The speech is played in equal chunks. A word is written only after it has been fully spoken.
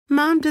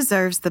Mom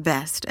deserves the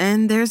best,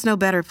 and there's no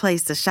better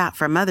place to shop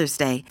for Mother's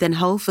Day than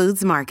Whole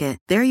Foods Market.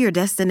 They're your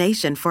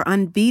destination for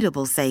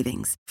unbeatable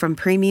savings, from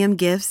premium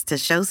gifts to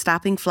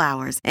show-stopping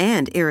flowers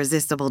and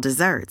irresistible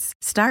desserts.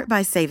 Start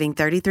by saving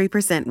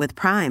 33% with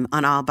Prime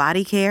on all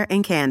body care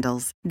and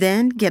candles.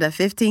 Then get a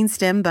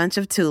 15-stem bunch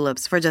of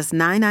tulips for just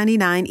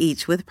 $9.99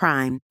 each with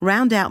Prime.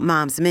 Round out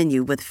Mom's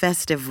menu with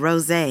festive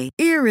rosé,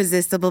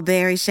 irresistible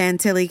berry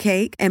chantilly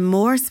cake, and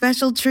more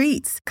special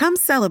treats. Come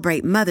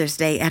celebrate Mother's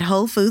Day at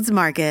Whole Foods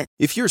Market.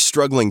 If you're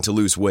struggling to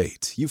lose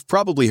weight, you've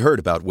probably heard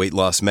about weight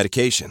loss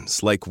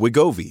medications like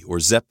Wegovy or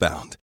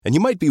Zepbound, and you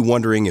might be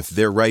wondering if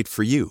they're right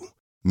for you.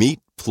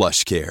 Meet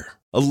PlushCare,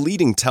 a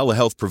leading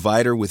telehealth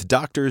provider with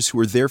doctors who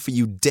are there for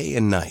you day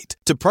and night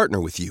to partner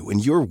with you in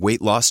your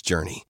weight loss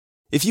journey.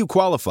 If you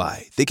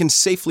qualify, they can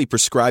safely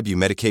prescribe you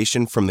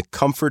medication from the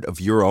comfort of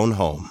your own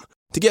home.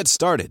 To get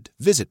started,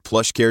 visit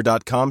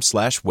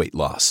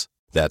plushcare.com/weightloss.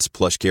 That's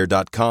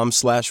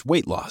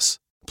plushcare.com/weightloss.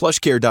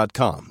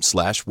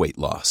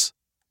 plushcare.com/weightloss.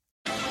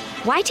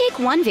 Why take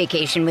one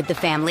vacation with the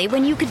family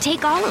when you could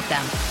take all of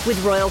them?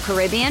 With Royal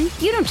Caribbean,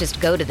 you don't just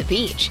go to the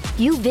beach.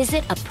 You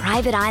visit a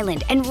private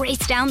island and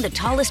race down the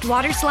tallest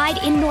water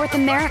slide in North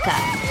America.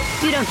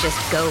 You don't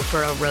just go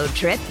for a road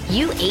trip.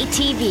 You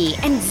ATV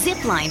and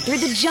zip line through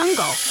the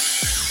jungle.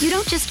 You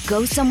don't just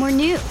go somewhere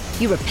new.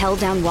 You rappel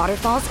down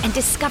waterfalls and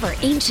discover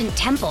ancient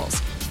temples.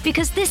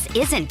 Because this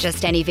isn't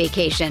just any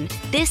vacation.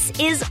 This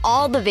is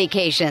all the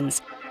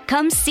vacations.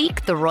 Come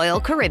seek the Royal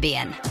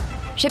Caribbean.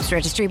 Ships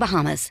Registry,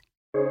 Bahamas.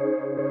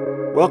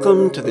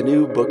 Welcome to the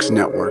New Books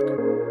Network.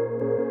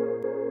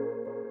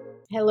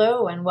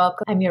 Hello and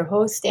welcome. I'm your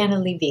host,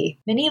 Anna Levy.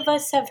 Many of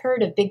us have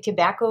heard of big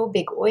tobacco,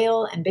 big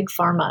oil, and big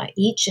pharma,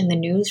 each in the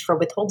news for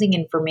withholding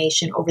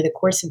information over the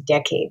course of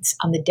decades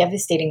on the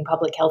devastating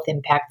public health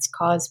impacts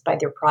caused by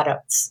their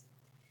products.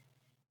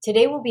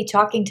 Today we'll be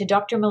talking to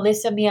Dr.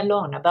 Mélissa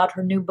Mialon about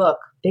her new book,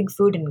 Big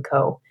Food &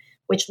 Co.,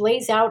 which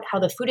lays out how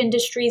the food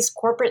industry's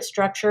corporate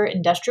structure,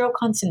 industrial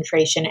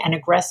concentration, and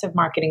aggressive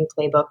marketing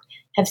playbook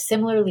have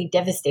similarly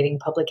devastating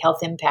public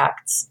health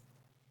impacts.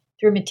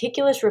 Through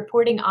meticulous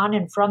reporting on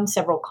and from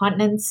several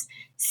continents,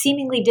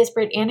 seemingly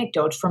disparate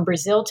anecdotes from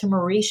Brazil to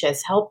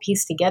Mauritius help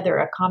piece together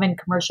a common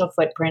commercial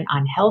footprint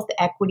on health,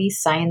 equity,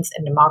 science,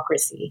 and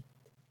democracy.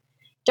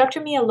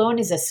 Dr.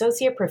 Mialon is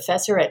Associate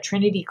Professor at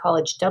Trinity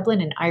College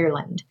Dublin in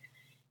Ireland.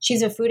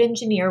 She's a food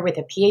engineer with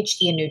a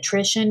PhD in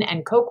nutrition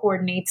and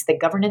co-coordinates the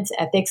Governance,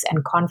 Ethics,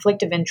 and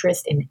Conflict of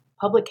Interest in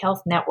Public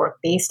Health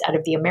Network based out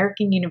of the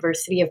American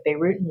University of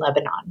Beirut in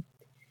Lebanon.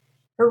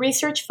 Her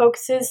research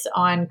focuses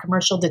on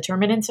commercial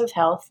determinants of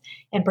health,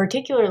 and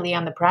particularly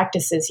on the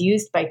practices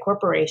used by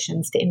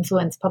corporations to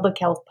influence public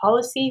health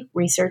policy,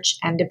 research,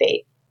 and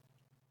debate.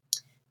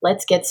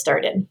 Let's get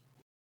started.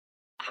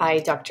 Hi,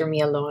 Dr.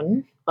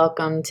 Mialon.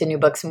 Welcome to New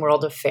Books and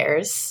World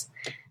Affairs.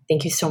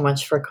 Thank you so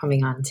much for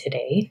coming on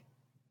today.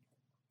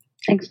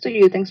 Thanks to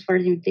you. Thanks for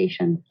the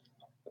invitation.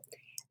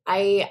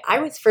 I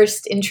was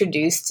first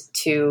introduced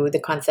to the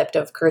concept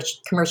of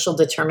commercial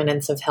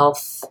determinants of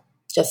health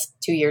just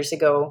 2 years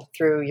ago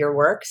through your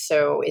work.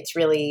 So it's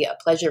really a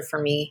pleasure for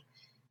me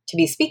to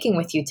be speaking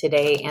with you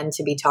today and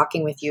to be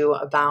talking with you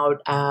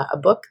about a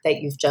book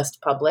that you've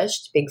just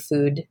published, Big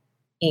Food,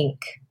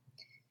 Inc.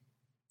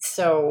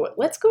 So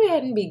let's go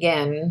ahead and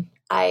begin.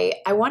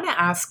 I want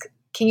to ask,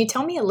 can you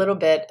tell me a little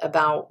bit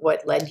about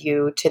what led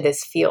you to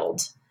this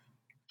field?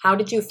 How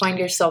did you find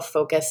yourself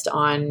focused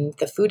on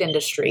the food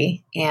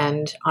industry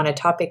and on a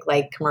topic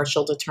like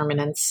commercial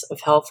determinants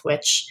of health,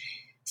 which,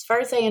 as far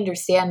as I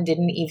understand,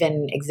 didn't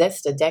even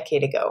exist a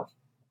decade ago?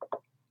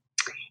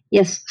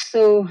 Yes.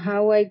 So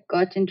how I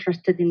got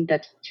interested in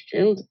that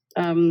field,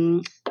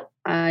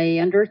 I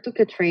undertook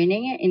a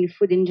training in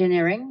food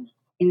engineering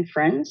in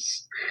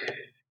France.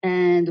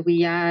 And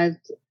we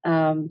had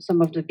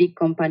some of the big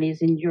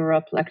companies in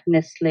Europe like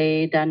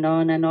Nestle,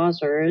 Danone, and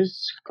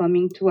others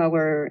coming to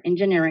our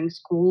engineering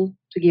school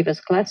to give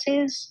us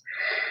classes.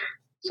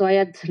 So I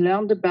had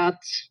learned about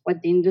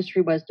what the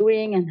industry was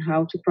doing and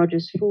how to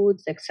produce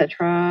foods,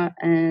 etc.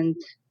 And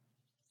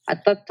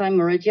at that time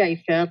already, I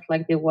felt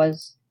like there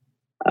was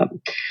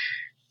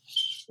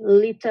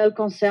little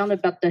concern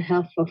about the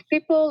health of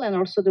people and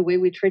also the way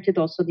we treated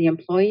also the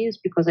employees,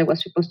 because I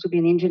was supposed to be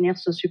an engineer,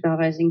 so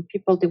supervising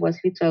people, there was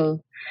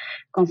little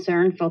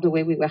concern for the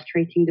way we were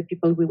treating the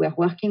people we were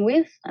working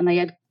with. And I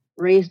had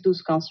raised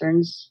those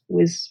concerns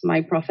with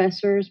my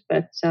professors,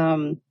 but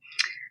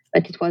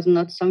it was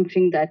not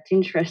something that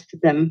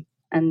interested them.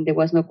 And there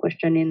was no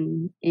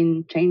question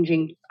in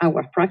changing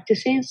our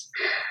practices.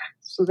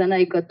 So then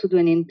I got to do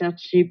an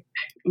internship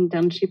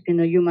in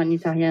a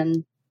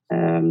humanitarian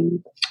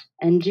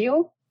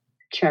NGO,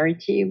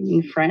 charity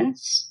in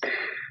France,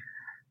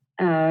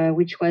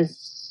 which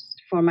was,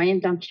 for my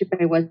internship,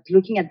 I was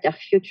looking at their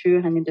future.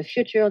 And in the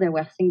future, they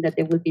were saying that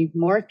there will be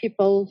more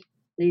people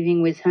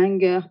living with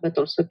hunger, but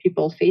also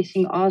people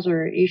facing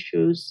other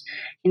issues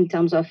in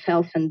terms of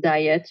health and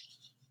diet.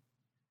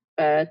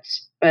 But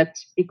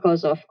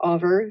because of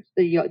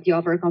the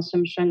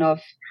overconsumption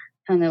of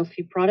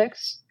unhealthy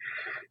products.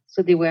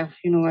 So they were,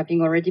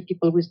 having already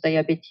people with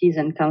diabetes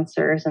and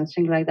cancers and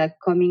things like that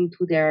coming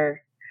to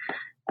their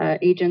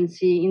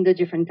agency in the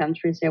different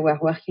countries they were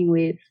working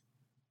with.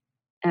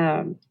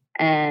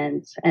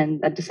 And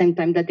at the same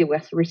time that they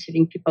were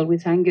receiving people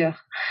with hunger.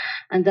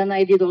 And then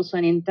I did also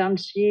an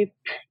internship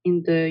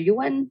in the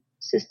UN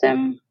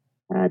system,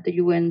 the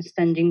UN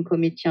Standing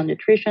Committee on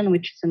Nutrition,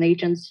 which is an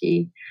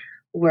agency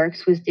who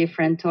works with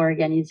different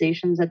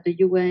organizations at the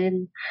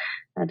UN,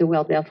 the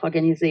World Health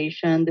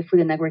Organization, the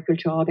Food and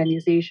Agriculture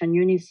Organization,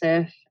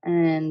 UNICEF,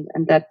 and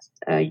that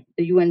the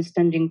UN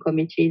Standing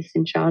Committee is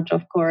in charge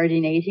of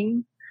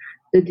coordinating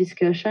the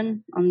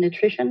discussion on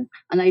nutrition.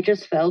 And I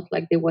just felt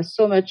like there was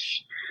so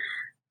much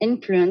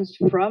influence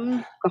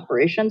from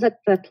corporations at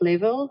that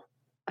level.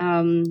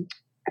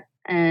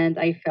 And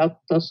I felt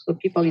also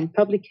people in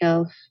public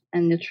health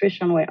and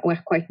nutrition were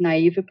quite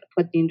naive about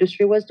what the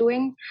industry was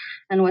doing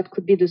and what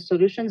could be the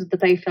solutions,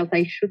 that I felt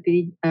I should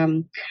be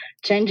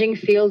changing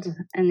fields,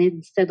 and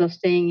instead of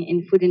staying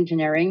in food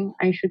engineering,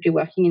 I should be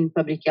working in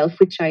public health,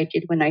 which I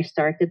did when I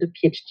started a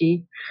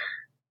PhD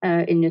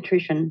in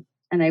nutrition.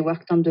 And I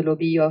worked on the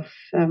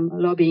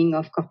lobbying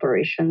of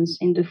corporations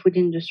in the food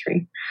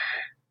industry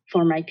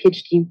for my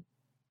PhD.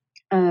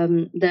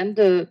 Then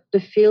the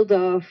field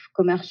of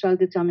commercial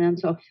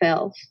determinants of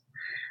health.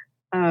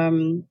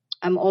 I'm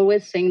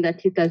always saying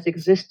that it has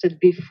existed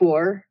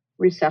before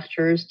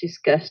researchers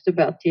discussed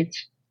about it,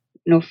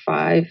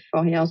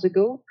 4 years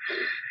ago.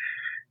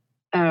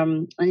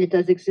 And it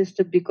has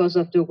existed because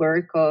of the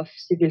work of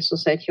civil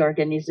society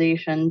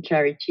organizations,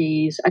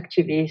 charities,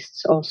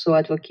 activists, also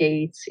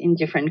advocates in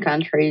different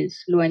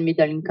countries, low and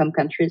middle income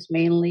countries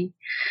mainly.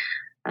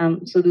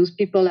 So those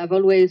people have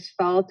always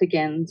fought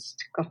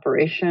against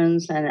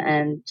corporations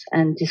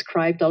and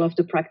described all of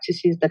the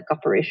practices that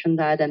corporations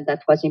had and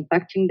that was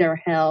impacting their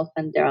health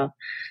and their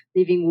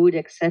livelihood,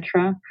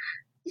 etc.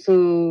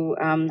 So,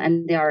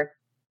 and there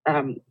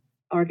are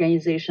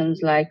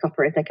organizations like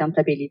Corporate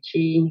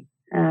Accountability,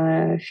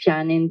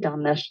 FIAN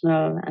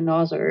International, and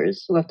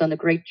others who have done a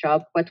great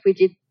job. What we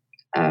did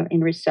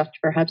in research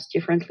perhaps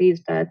differently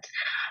is that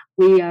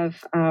we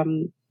have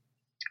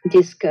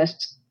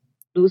discussed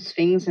those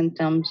things in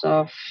terms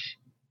of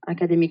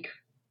academic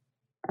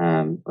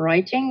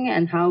writing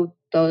and how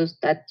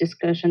that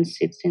discussion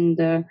sits in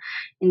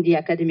the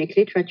academic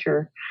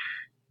literature.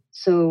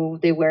 So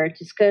there were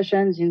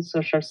discussions in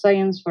social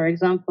science, for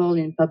example,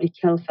 in public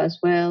health as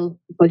well,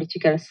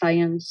 political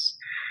science.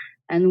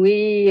 And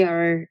we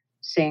are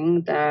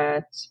saying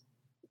that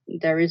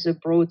there is a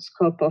broad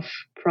scope of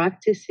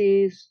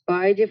practices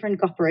by different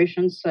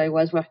corporations. So I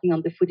was working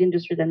on the food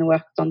industry, then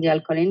worked on the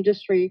alcohol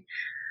industry.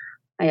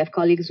 I have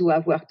colleagues who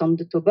have worked on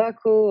the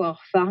tobacco or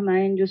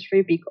pharma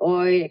industry, big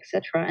oil,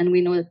 etc. And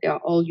we know that they are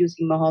all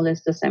using more or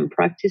less the same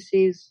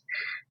practices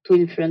to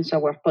influence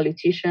our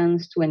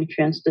politicians, to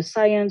influence the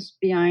science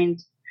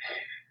behind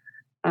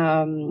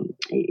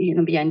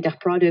their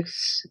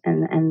products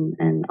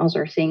and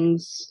other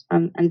things.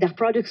 And their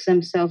products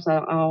themselves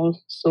are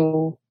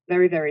also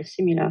very, very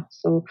similar.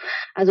 So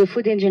as a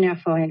food engineer,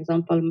 for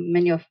example,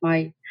 many of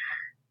my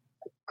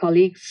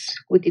colleagues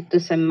who did the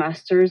same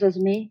masters as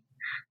me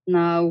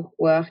now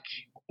work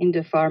in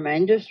the pharma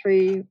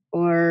industry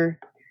or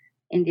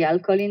in the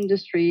alcohol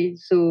industry.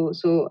 So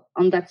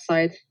on that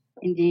side,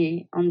 on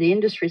the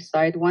industry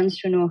side,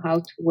 once you know how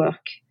to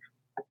work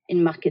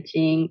in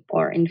marketing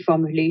or in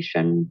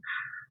formulation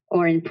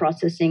or in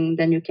processing,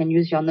 then you can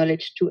use your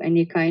knowledge to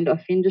any kind of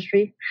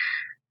industry.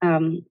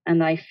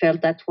 And I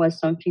felt that was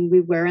something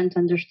we weren't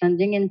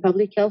understanding in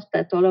public health,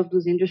 that all of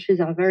those industries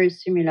are very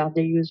similar.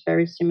 They use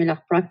very similar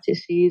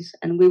practices.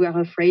 And we were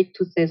afraid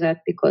to say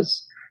that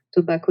because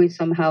tobacco is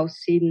somehow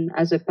seen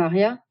as a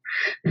pariah,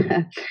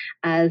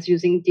 as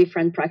using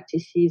different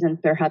practices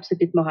and perhaps a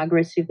bit more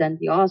aggressive than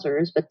the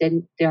others, but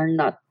then they are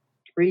not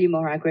really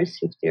more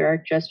aggressive. They are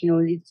just,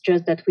 it's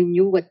just that we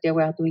knew what they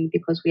were doing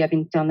because we have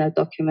internal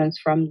documents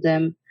from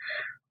them.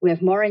 We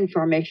have more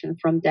information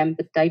from them,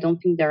 but I don't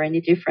think they're any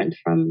different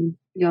from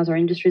the other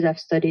industries I've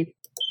studied.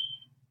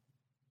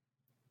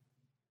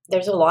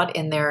 There's a lot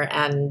in there,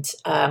 and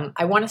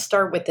I want to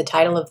start with the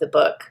title of the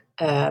book,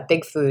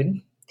 Big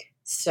Food.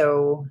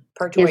 So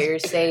part of what you're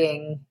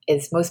saying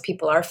is most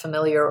people are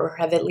familiar or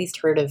have at least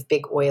heard of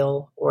big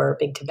oil or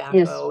big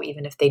tobacco,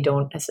 even if they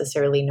don't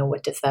necessarily know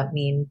what does that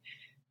mean.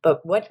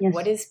 But what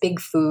is big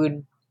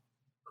food?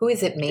 Who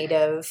is it made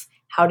of?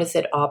 How does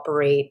it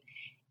operate?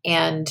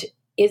 And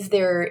is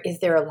there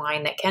a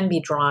line that can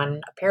be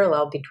drawn, a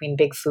parallel between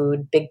big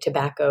food, big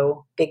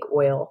tobacco, big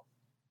oil?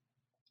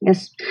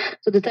 Yes.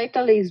 So the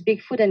title is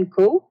Big Food and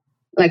Co.,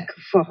 like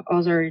for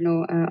other,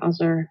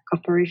 other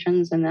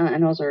corporations and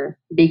other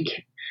big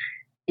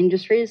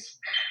industries.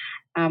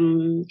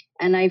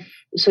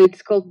 So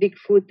it's called Big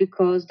Food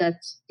because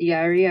that's the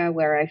area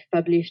where I've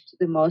published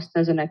the most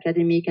as an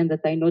academic and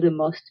that I know the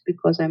most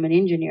because I'm an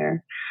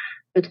engineer.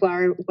 But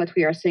what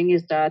we are saying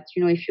is that,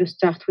 if you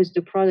start with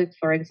the product,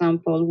 for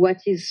example, what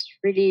is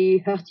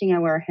really hurting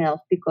our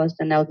health, because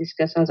then I'll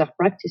discuss other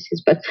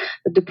practices, but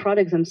the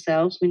products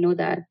themselves, we know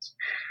that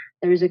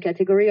there is a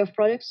category of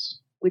products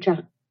which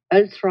are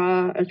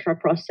ultra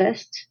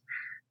processed.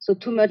 So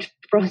too much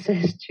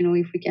processed,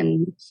 if we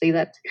can say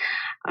that,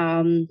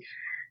 and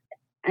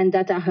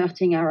that are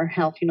hurting our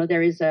health.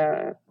 There is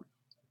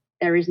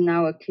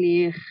now a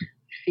clear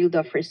field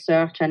of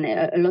research and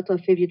a lot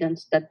of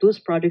evidence that those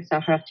products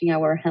are hurting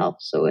our health.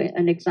 So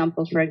an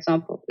example, for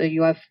example,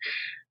 you have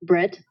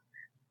bread.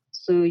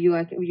 So you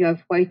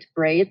have white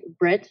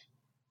bread.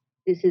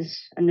 This is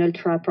an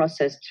ultra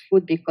processed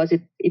food because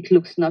it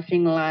looks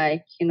nothing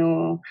like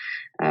the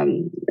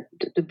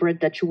bread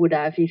that you would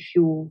have if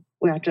you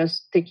were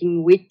just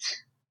taking wheat,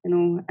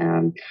 and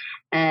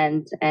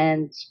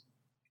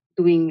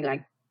doing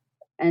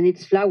and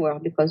it's flour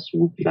because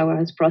flour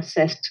is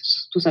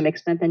processed to some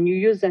extent, and you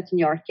use that in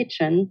your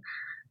kitchen.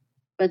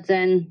 But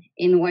then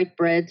in white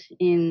bread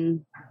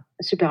in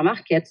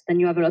supermarkets, then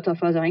you have a lot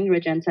of other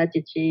ingredients,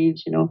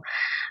 additives,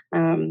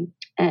 and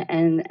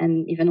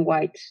even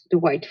the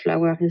white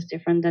flour is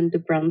different than the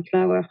brown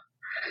flour.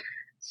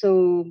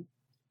 So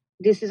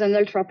this is an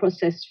ultra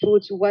processed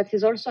food. What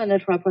is also an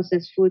ultra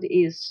processed food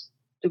is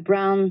the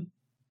brown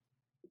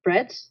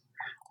bread.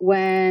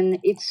 When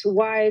it's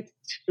white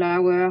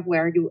flour,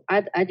 where you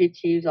add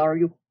additives or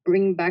you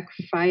bring back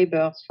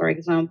fibers, for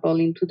example,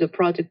 into the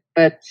product,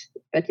 but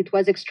it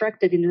was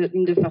extracted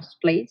in the first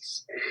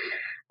place.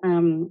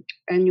 And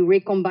you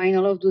recombine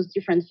all of those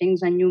different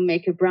things and you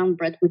make a brown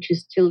bread, which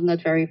is still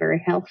not very, very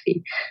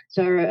healthy.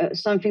 So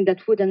something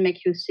that wouldn't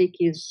make you sick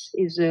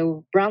is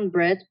a brown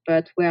bread,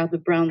 but where the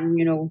brown,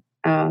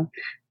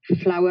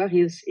 flour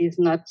is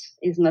not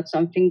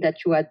something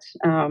that you had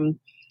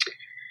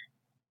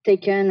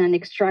taken and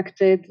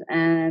extracted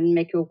and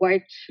make a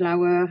white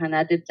flour and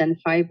added then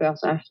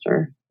fibers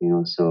after.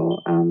 So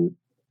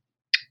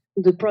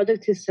the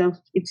product itself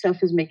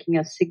is making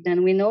us sick.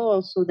 Then we know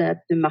also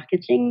that the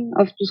marketing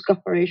of those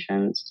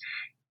corporations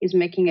is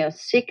making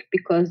us sick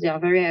because they are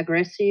very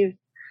aggressive,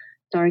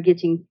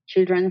 targeting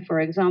children,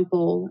 for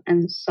example,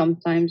 and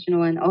sometimes,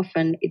 and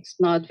often it's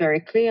not very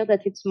clear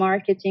that it's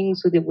marketing.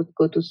 So they would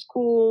go to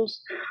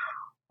schools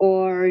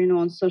or,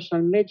 on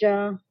social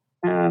media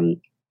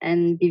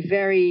and be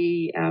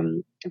very,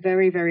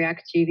 very, very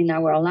active in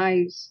our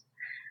lives.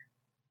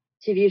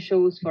 TV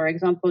shows, for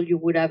example, you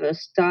would have a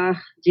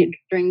star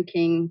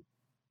drinking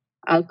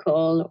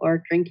alcohol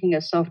or drinking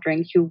a soft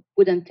drink. You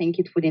wouldn't think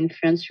it would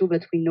influence you,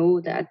 but we know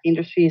that the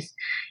industry is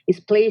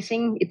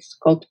placing. It's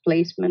called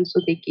placement. So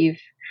they give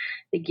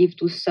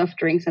those soft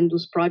drinks and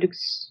those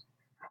products,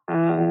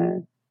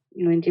 in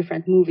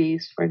different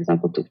movies, for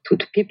example, to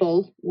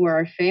people who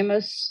are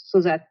famous,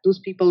 so that those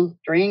people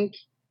drink,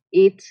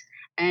 eat,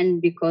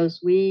 and because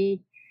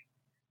we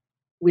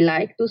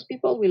like those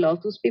people, we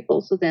love those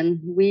people, so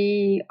then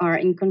we are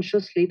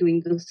unconsciously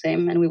doing the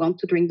same, and we want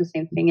to drink the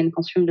same thing and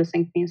consume the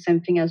same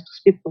thing as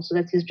those people. So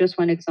that is just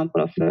one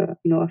example of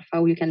of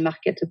how you can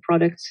market a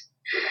product.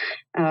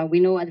 We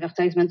know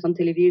advertisements on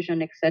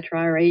television,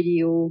 etc.,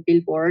 radio,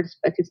 billboards,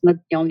 but it's not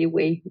the only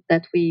way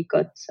that we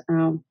got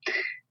to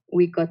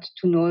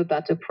know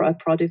about a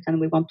product and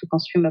we want to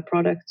consume a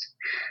product.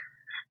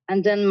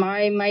 And then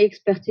my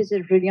expertise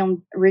is really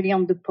on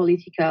the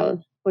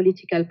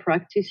political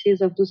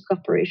practices of those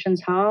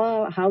corporations.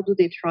 How do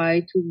they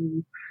try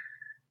to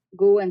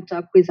go and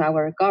talk with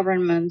our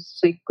governments?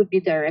 So it could be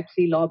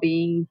directly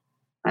lobbying,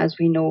 as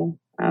we know,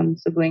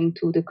 so going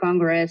to the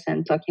Congress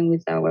and talking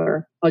with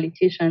our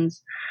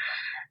politicians,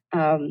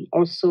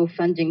 also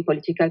funding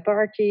political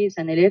parties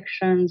and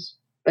elections.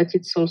 But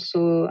it's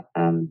also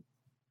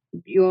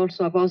you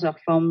also have other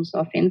forms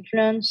of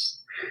influence,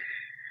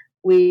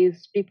 with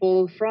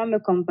people from a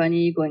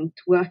company going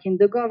to work in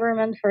the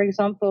government, for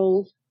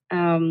example,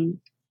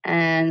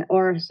 and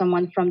or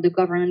someone from the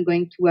government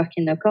going to work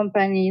in a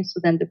company.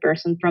 So then the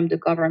person from the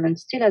government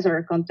still has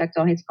her contact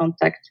or his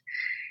contact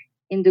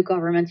in the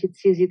government.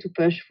 It's easy to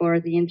push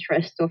for the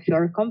interest of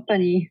your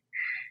company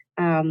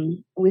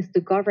with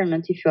the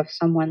government if you have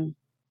someone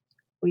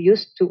who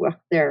used to work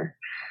there.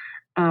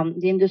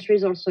 The industry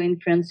is also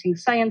influencing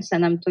science,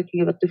 and I'm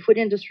talking about the food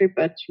industry,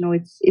 but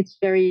it's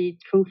very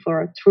true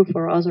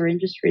for other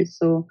industries.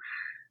 So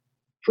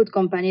food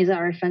companies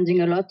are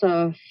funding a lot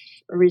of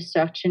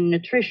research in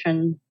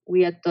nutrition.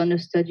 We had done a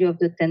study of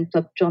the 10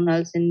 top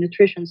journals in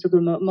nutrition, so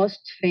the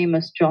most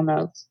famous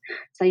journals,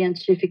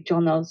 scientific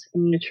journals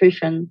in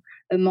nutrition.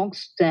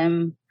 Amongst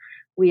them,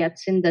 we had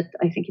seen that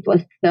I think it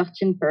was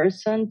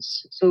 13%,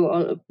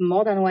 so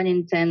more than 1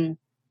 in 10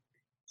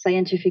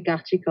 scientific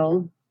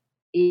article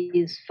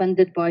is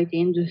funded by the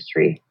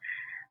industry,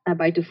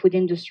 by the food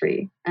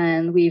industry.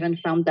 And we even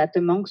found that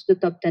amongst the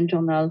top 10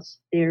 journals,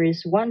 there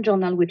is one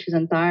journal which is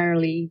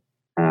entirely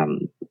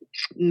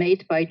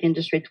made by the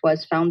industry. It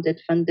was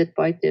funded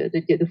by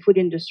the food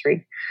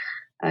industry,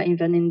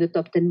 even in the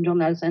top 10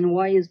 journals. And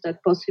why is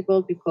that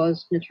possible?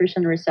 Because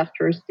nutrition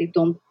researchers, they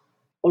don't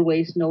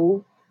always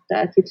know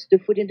that it's the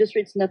food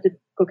industry. It's not the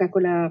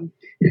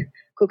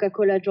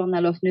Coca-Cola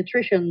Journal of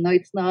Nutrition. No,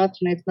 it's not.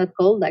 It's not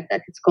called like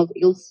that. It's called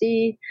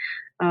ILSI,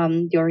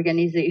 the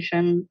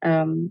organization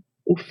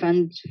who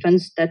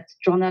funds that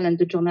journal, and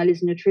the journal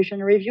is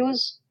Nutrition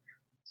Reviews.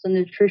 So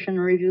nutrition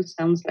review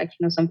sounds like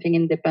something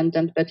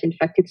independent, but in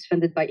fact it's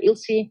funded by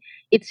ILSI.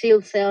 ILSI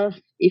itself,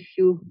 if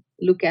you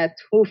look at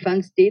who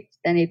funds it,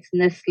 then it's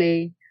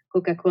Nestle,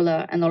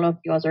 Coca-Cola, and all of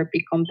the other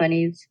big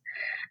companies.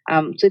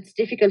 So it's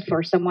difficult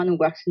for someone who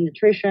works in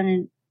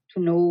nutrition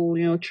to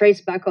know,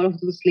 trace back all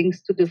of those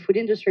links to the food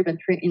industry, but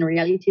in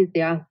reality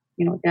they are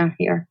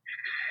here.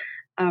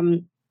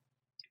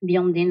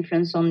 Beyond the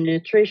influence on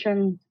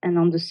nutrition and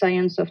on the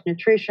science of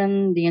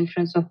nutrition, the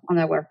influence on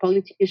our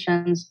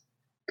politicians,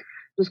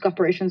 those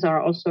corporations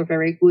are also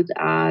very good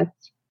at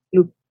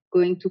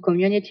going to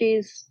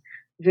communities,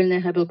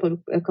 vulnerable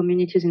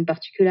communities in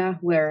particular,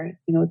 where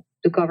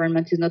the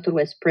government is not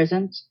always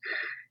present.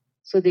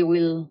 So they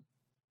will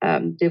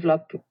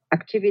develop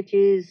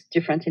activities,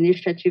 different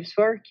initiatives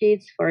for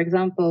kids, for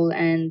example,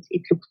 and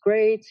it looks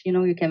great.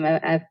 You can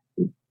have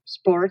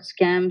sports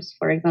camps,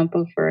 for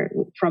example,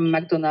 from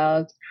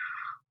McDonald's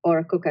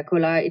or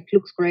Coca-Cola. It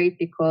looks great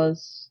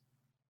because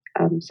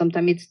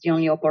sometimes it's the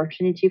only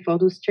opportunity for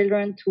those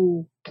children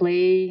to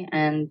play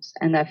and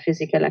have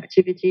physical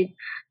activity.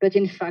 But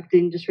in fact, the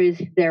industry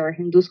is there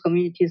in those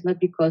communities not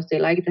because they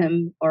like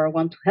them or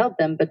want to help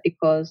them, but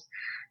because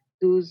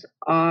those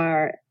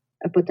are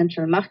a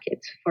potential market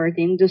for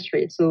the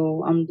industry.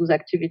 So on those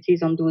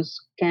activities, on those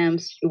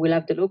camps, you will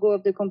have the logo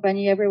of the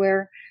company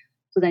everywhere.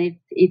 So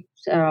then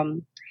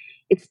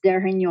it's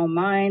there in your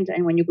mind.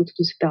 And when you go to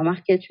the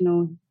supermarket,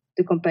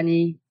 the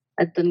company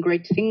has done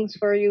great things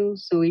for you.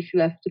 So if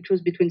you have to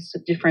choose between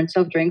different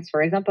soft drinks,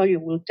 for example, you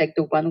will take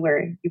the one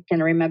where you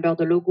can remember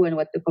the logo and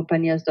what the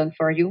company has done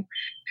for you.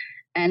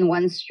 And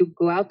once you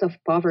go out of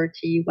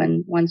poverty,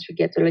 once you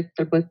get a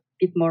little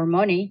bit more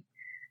money,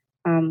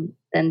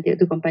 then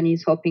the company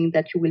is hoping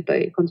that you will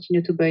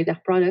continue to buy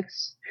their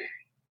products.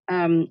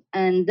 And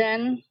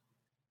then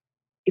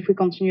if we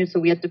continue, so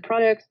we have the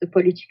products, the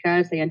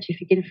political,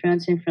 scientific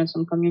influence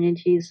on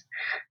communities.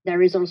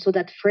 There is also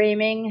that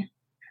framing.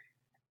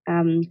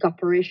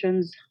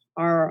 Corporations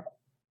are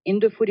in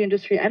the food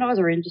industry and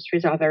other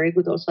industries are very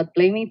good also at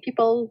blaming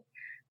people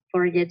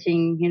for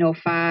getting,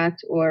 fat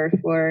or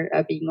for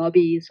being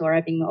obese or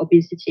having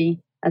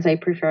obesity, as I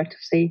prefer to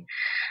say.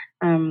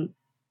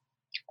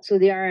 So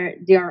they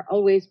are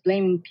always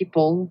blaming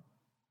people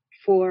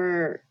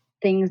for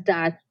things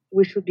that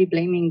we should be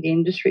blaming the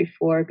industry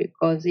for,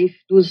 because if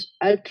those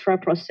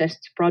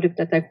ultra-processed products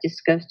that I've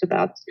discussed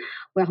about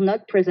were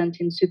not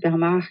present in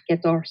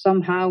supermarket, or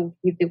somehow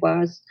if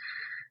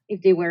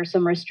there were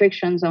some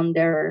restrictions on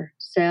their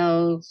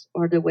sales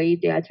or the way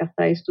they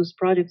advertise those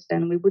products,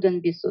 then we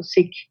wouldn't be so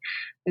sick.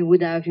 We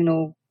would have,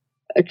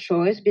 a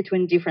choice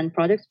between different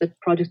products, but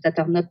products that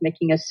are not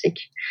making us sick.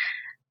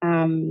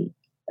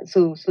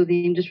 So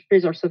the industry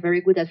is also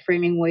very good at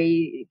framing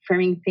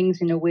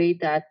things in a way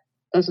that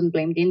doesn't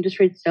blame the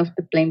industry itself,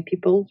 but blame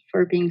people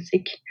for being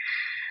sick.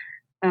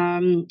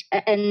 And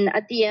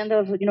at the end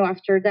of,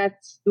 after that,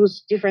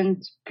 those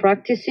different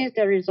practices,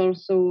 there is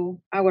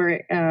also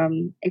our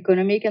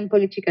economic and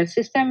political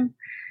system,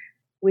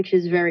 which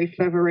is very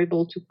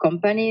favorable to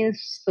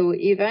companies. So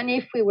even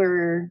if we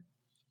were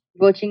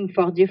voting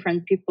for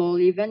different people,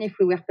 even if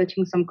we were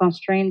putting some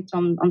constraints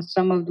on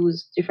some of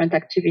those different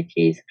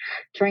activities,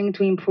 trying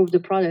to improve the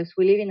products,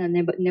 we live in a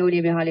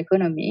neoliberal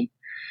economy,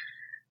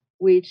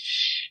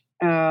 which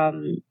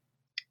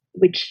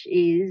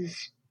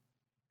is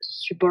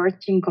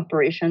supporting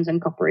corporations, and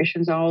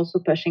corporations are also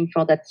pushing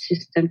for that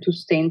system to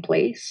stay in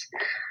place.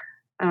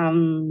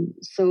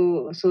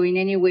 So in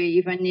any way,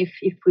 even if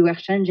we were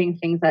changing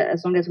things,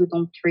 as long as we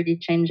don't really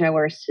change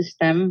our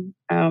system,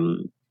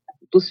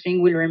 those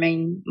things will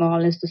remain more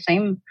or less the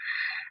same.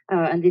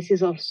 And this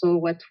is also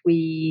what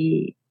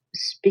we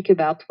speak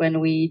about when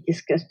we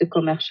discuss the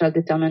commercial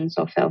determinants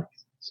of health.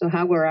 So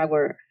how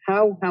our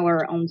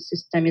own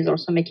system is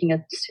also making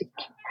us sick.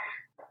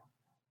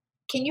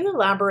 Can you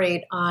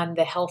elaborate on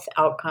the health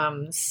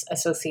outcomes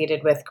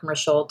associated with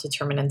commercial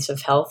determinants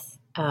of health?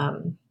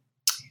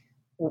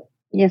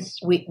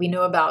 Yes. We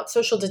know about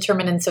social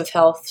determinants of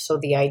health, so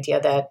the idea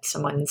that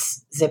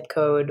someone's zip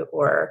code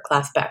or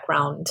class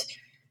background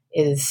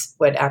is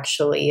what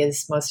actually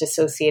is most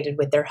associated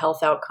with their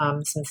health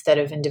outcomes instead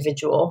of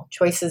individual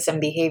choices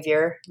and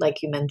behavior,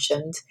 like you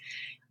mentioned.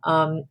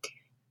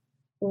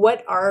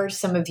 What are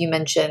some of, you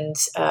mentioned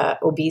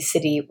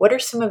obesity, what are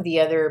some of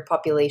the other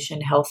population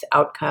health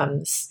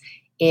outcomes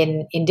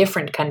in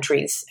different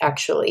countries,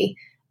 actually?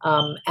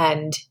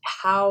 And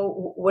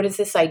what is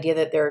this idea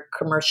that they're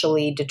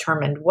commercially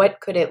determined?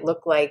 What could it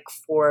look like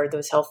for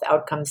those health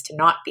outcomes to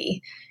not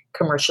be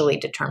commercially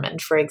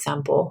determined, for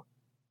example?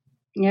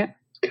 Yeah.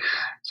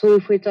 So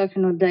if we talk,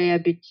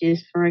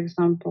 diabetes, for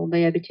example,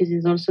 diabetes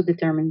is also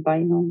determined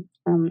by,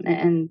 and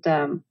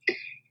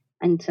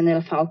it's an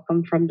health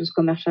outcome from those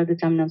commercial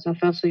determinants of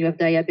health. So you have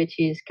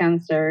diabetes,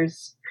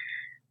 cancers.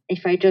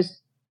 If I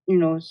just,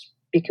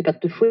 speak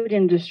about the food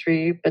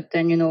industry, but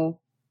then, you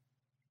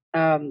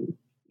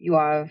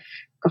have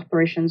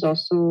corporations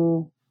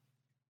also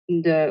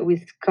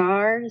with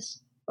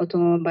cars,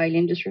 automobile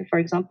industry, for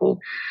example,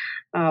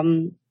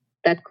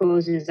 that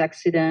causes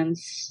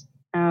accidents.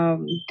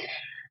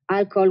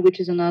 alcohol, which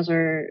is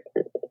another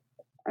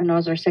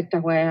sector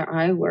where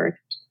I work.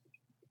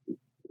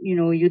 The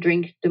more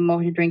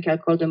you drink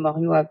alcohol, the more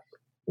you have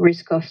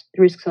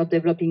risks of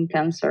developing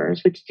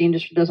cancers, which the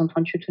industry doesn't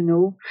want you to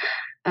know.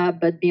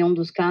 But beyond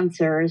those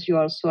cancers, you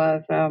also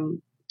have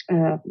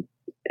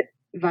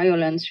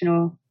violence,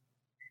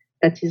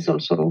 that is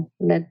also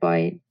led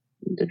by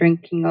the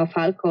drinking of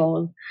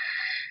alcohol.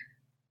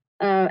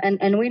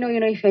 And we know,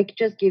 if I could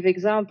just give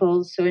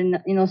examples, so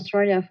in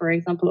Australia, for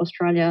example,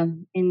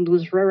 in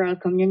those rural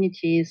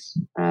communities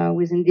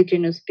with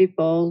indigenous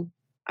people,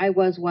 I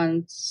was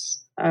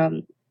once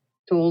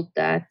told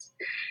that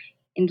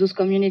in those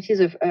communities,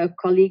 a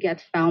colleague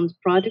had found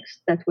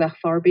products that were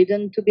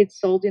forbidden to be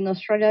sold in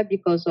Australia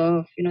because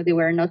of, they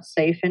were not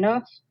safe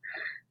enough.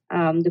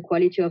 The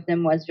quality of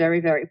them was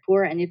very, very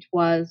poor, and those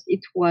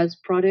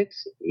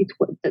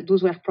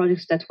were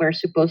products that were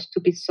supposed to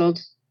be sold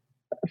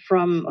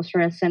from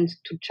Australia sent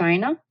to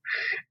China.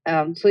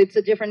 So it's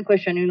a different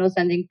question,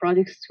 sending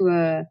products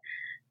to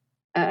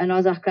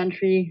another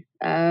country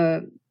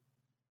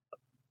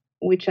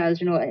which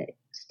has,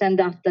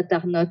 standards that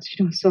are not,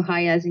 so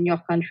high as in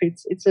your country.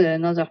 It's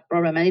another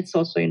problem, and it's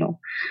also,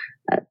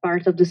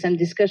 part of the same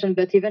discussion.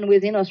 But even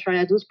within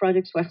Australia, those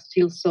products were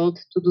still sold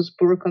to those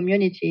poor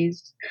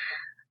communities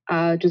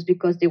just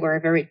because the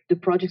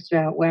products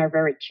were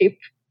very cheap.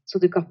 So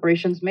the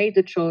corporations made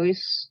the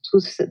choice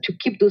to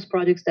keep those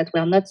products that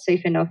were not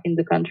safe enough in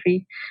the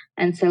country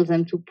and sell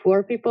them to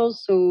poor people.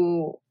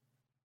 So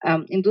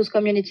in those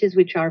communities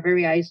which are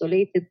very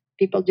isolated,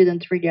 people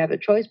didn't really have a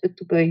choice but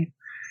to buy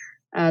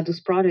those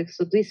products.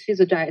 So this is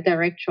a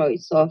direct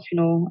choice of,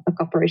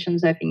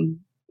 corporations having,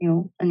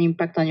 an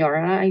impact on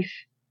your life.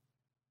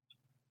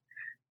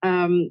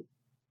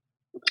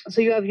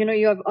 So you have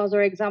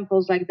other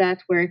examples like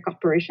that where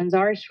corporations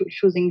are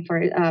choosing.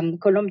 For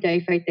Colombia,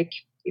 if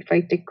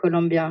I take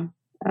Colombia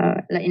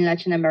in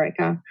Latin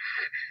America,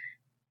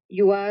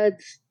 you had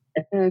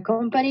a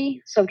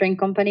soft drink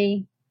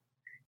company,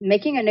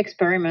 making an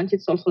experiment.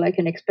 It's also like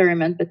an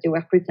experiment, but they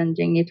were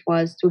pretending it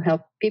was to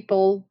help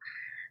people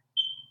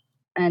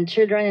and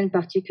children in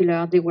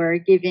particular. They were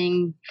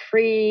giving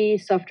free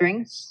soft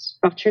drinks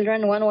for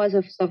children. One was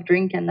a soft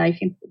drink, and I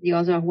think the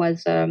other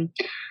was a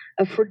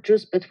fruit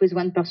juice, but with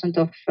 1%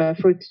 of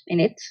fruit in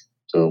it.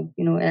 So,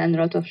 and a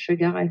lot of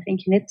sugar, I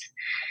think, in it.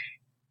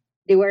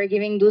 They were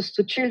giving those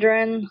to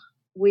children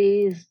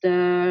with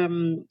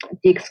the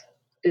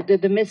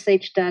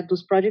message that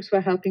those products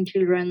were helping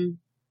children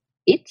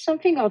eat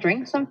something or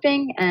drink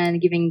something and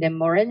giving them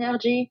more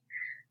energy.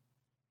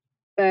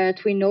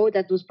 But we know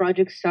that those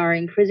products are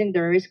increasing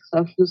the risks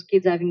of those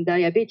kids having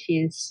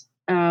diabetes.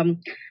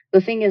 The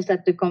thing is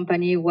that the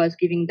company was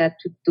giving that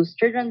to those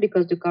children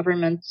because the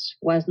government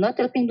was not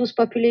helping those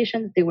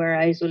populations. They were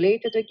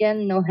isolated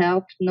again, no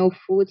help, no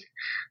food.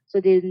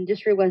 So the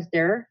industry was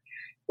there.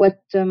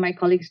 What my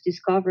colleagues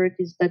discovered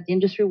is that the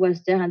industry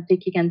was there and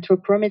taking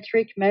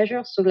anthropometric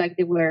measures. So like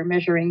they were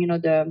measuring,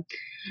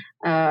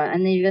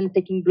 and even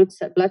taking blood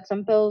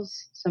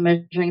samples. So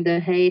measuring the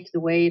height, the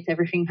weight,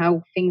 everything,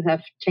 how things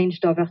have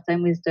changed over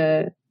time with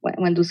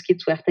when those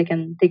kids were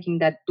taking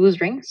those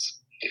drinks.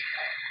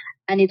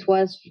 And it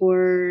was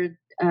for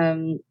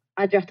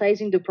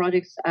advertising the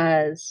products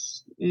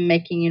as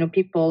making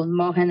people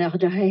more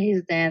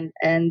energized, and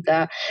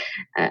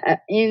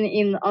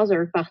in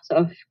other parts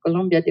of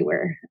Colombia they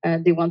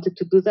wanted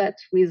to do that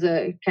with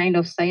a kind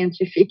of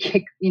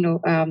scientific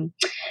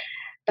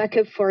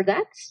backup for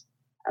that.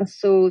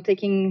 So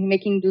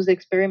making those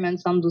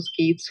experiments on those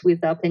kids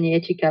without any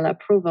ethical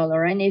approval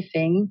or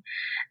anything,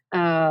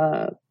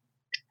 and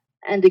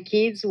the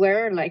kids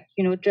were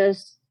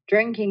just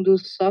drinking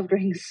those soft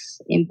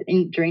drinks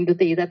during the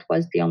day. That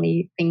was the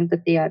only thing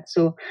that they had.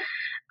 So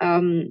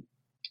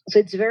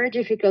it's very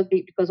difficult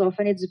because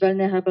often it's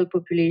vulnerable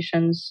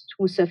populations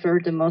who suffer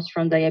the most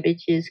from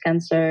diabetes,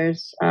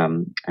 cancers,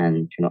 and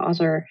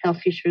other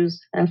health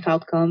issues, health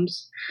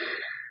outcomes.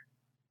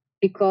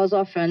 Because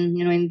often,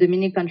 in the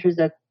many countries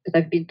that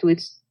I've been to,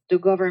 it's the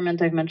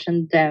government, I've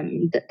mentioned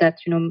them, that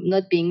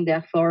not being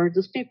there for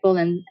those people,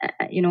 and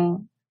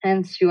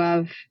hence you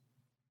have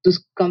those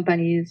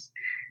companies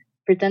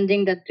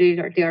pretending that they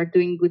are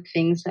doing good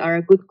things,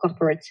 are good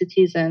corporate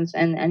citizens,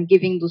 and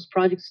giving those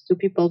products to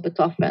people, but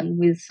often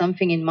with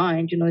something in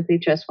mind. They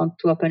just want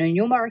to open a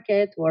new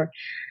market or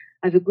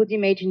have a good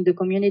image in the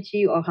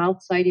community or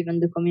outside even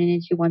the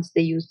community once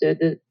they use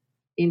the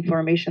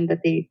information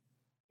that they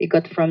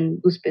got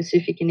from those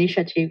specific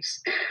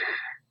initiatives.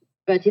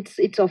 But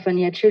it's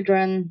often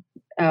children,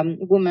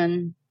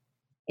 women,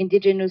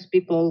 indigenous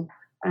people,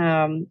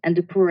 and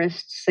the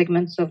poorest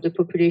segments of the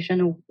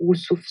population who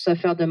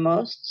suffer the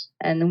most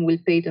and who will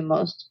pay the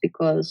most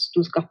because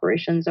those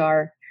corporations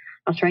are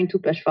trying to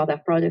push for their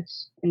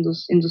products in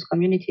those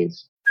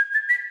communities.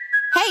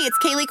 Hey, it's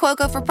Kaylee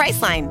Cuoco for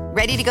Priceline.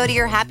 Ready to go to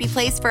your happy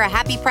place for a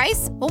happy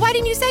price? Well, why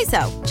didn't you say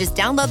so? Just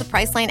download the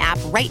Priceline app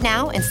right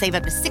now and save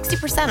up to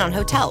 60% on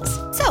hotels.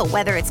 So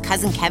whether it's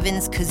Cousin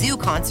Kevin's Kazoo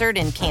Concert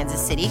in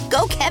Kansas City,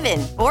 go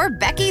Kevin, or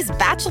Becky's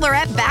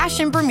Bachelorette Bash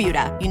in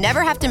Bermuda, you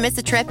never have to miss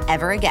a trip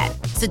ever again.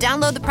 So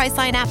download the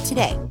Priceline app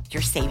today.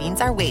 Your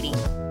savings are waiting.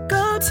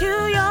 Go to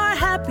your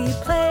happy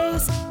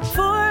place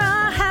for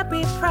a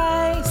happy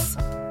price.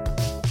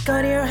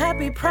 Go to your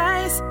happy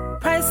price,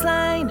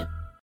 Priceline.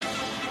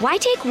 Why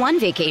take one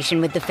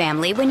vacation with the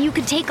family when you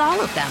could take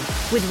all of them?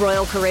 With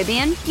Royal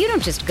Caribbean, you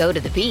don't just go to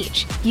the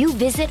beach. You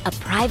visit a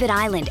private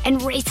island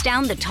and race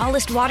down the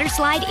tallest water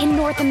slide in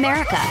North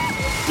America.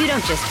 You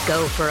don't just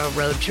go for a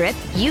road trip.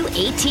 You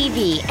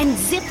ATV and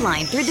zip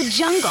line through the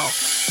jungle.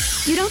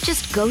 You don't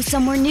just go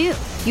somewhere new.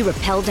 You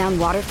rappel down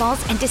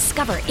waterfalls and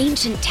discover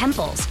ancient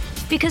temples.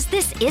 Because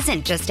this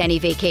isn't just any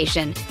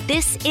vacation.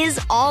 This is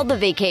all the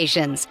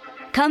vacations.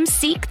 Come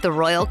seek the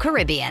Royal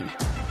Caribbean.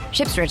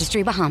 Ships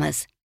Registry,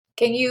 Bahamas.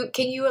 Can you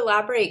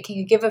elaborate? Can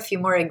you give a few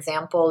more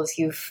examples?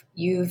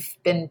 You've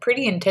been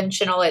pretty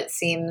intentional, it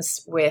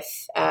seems,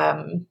 with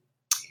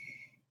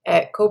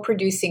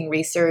co-producing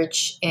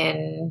research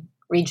in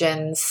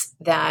regions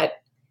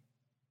that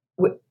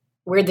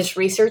where this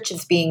research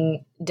is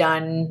being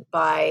done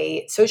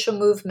by social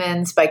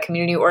movements, by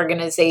community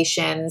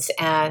organizations,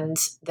 and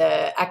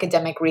the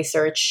academic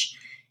research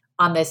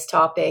on this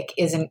topic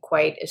isn't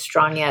quite as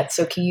strong yet.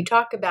 So can you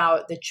talk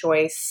about the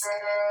choice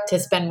to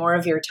spend more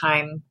of your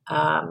time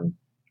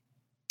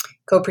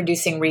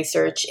co-producing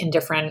research in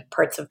different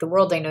parts of the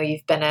world? I know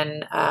you've been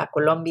in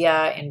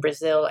Colombia, in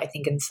Brazil, I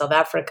think in South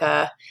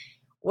Africa.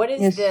 What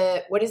is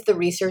the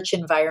research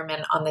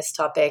environment on this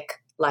topic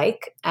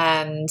like?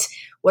 And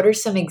what are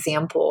some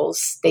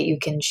examples that you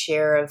can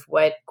share of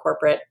what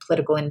corporate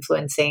political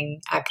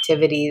influencing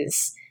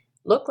activities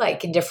look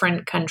like in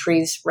different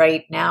countries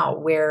right now,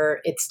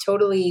 where it's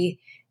totally,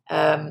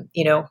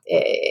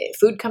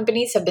 food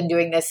companies have been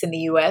doing this in the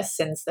U.S.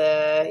 since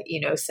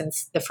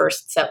the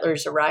first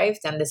settlers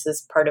arrived, and this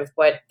is part of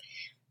what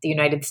the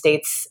United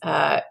States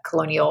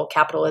colonial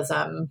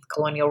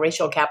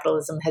racial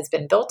capitalism has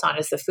been built on,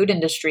 is the food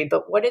industry.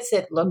 But what does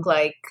it look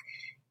like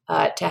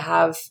to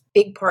have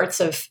big parts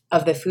of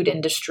the food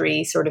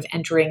industry sort of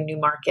entering new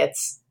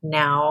markets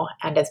now?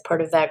 And as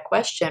part of that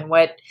question,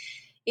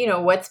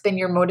 what's been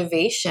your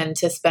motivation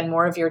to spend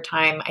more of your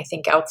time, I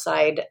think,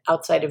 outside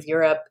of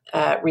Europe,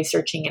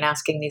 researching and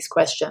asking these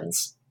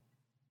questions?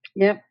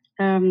 Yeah.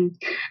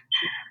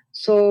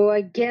 So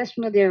I guess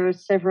there are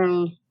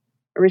several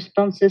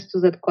responses to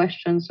that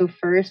question. So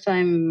first, I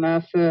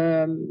have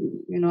a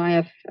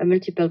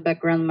multiple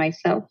background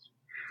myself.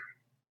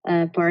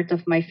 Part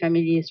of my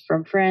family is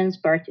from France,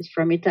 part is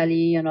from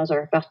Italy,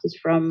 another part is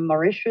from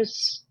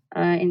Mauritius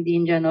in the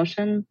Indian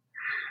Ocean.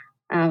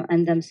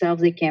 And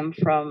themselves, they came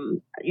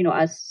from,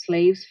 as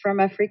slaves from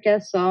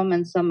Africa, some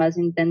as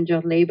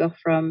indentured labor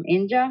from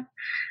India.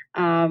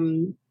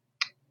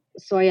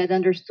 So I had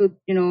understood,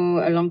 a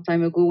long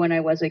time ago when I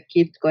was a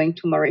kid going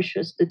to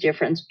Mauritius, the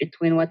difference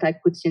between what I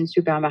could see in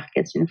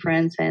supermarkets in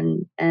France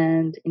and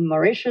in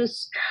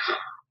Mauritius.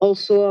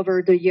 Also,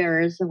 over the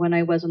years, when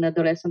I was an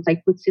adolescent, I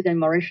could see that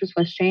Mauritius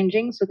was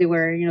changing. So they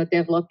were,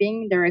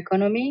 developing their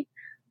economy.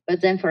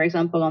 But then, for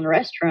example, on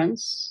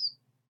restaurants,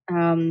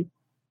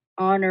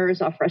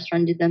 owners of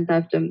restaurants didn't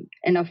have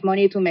enough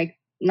money to make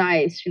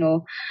nice,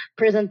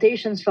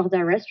 presentations for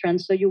their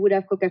restaurants. So you would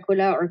have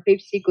Coca-Cola or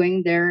Pepsi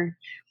going there,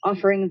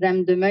 offering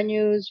them the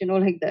menus,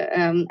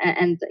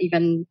 and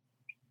even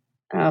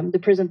the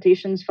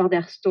presentations for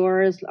their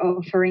stores,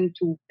 offering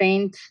to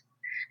paint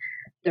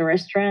the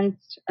restaurant,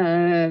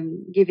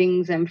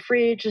 giving them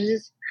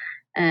fridges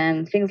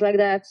and things like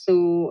that.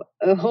 So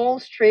a whole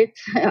street,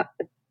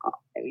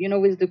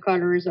 with the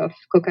colors of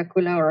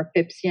Coca-Cola or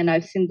Pepsi. And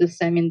I've seen the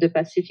same in the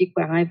Pacific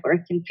where I've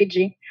worked in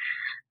Fiji.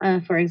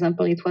 For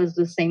example, it was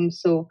the same.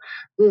 So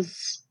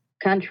those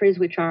countries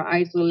which are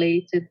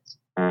isolated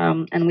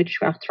and which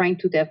are trying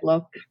to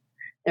develop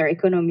their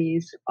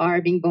economies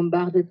are being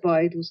bombarded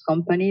by those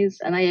companies.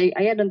 And I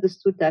had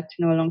understood that,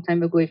 a long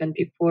time ago, even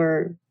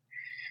before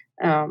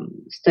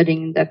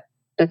studying that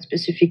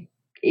specific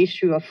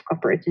issue of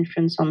corporate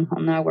influence on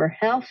our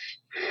health.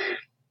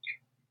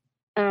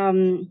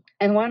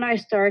 And when I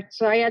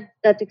had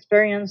that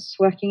experience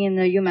working in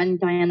a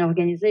humanitarian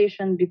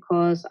organization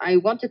because I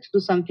wanted to do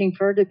something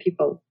for the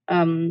people.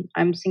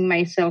 I'm seeing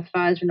myself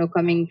as,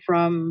 coming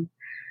from,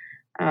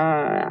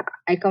 I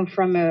come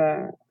from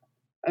a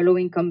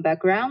low-income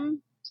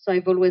background. So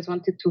I've always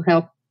wanted to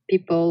help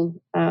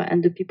people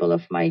and the people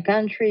of my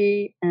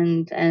country.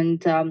 And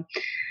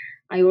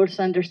I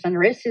also understand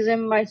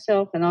racism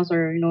myself and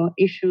other,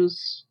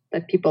 issues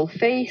that people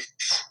face.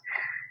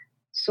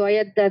 So I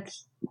had that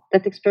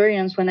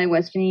experience when I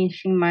was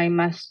finishing my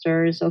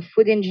master's of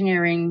food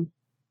engineering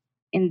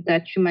in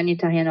that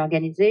humanitarian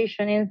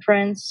organization in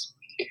France,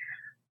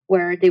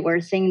 where they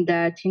were saying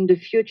that in the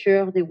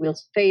future they will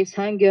face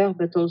hunger,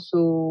 but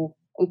also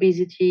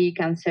obesity,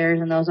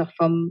 cancers, and other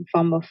forms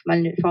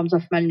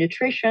of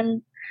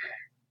malnutrition.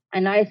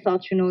 And I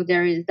thought,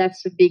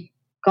 that's a big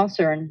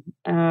concern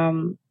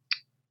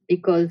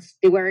because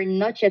they were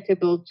not yet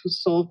able to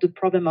solve the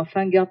problem of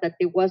hunger, that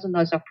there was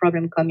another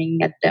problem coming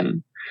at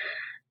them.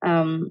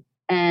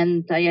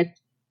 And I had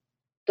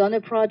done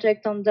a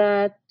project on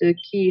that. The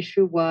key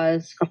issue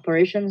was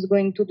corporations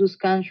going to those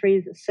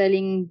countries,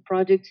 selling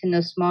products in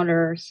a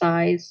smaller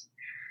size.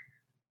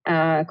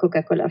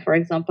 Coca-Cola, for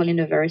example, in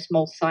a very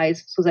small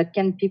size, so that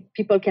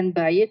people can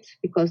buy it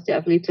because they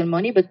have little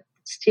money, but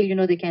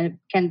still, they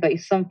can buy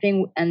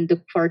something. And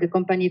for the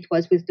company, it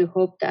was with the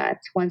hope that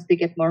once they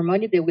get more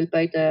money, they will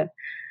buy the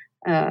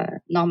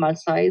normal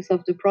size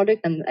of the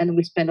product, and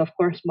will spend, of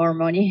course, more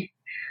money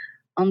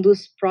on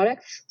those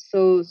products.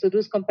 So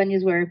those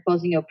companies were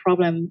posing a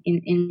problem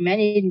in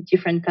many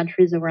different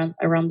countries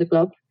around the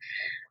globe.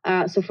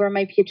 So for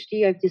my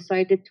PhD, I've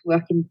decided to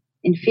work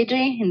in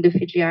Fiji, in the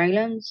Fiji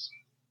Islands.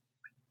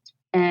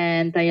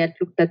 And I had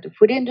looked at the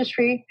food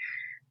industry.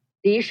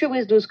 The issue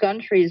with those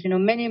countries,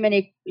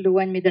 many low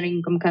and middle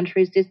income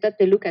countries, is that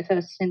they look at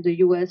us in the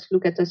US,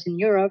 look at us in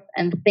Europe,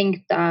 and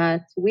think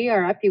that we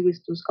are happy with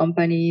those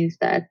companies,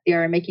 that they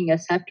are making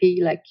us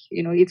happy. Like,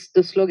 it's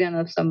the slogan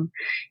of some,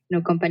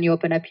 company,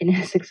 open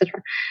happiness,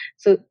 etc.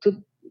 So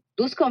to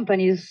those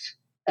companies,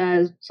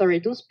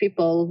 those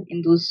people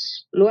in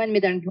those low and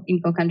middle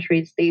income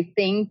countries, they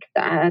think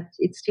that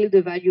it's still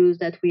the values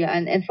that we are.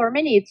 And for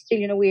many, it's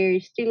still, we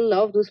still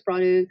love those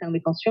products and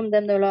we consume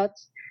them a lot.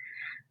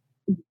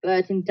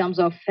 But in terms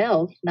of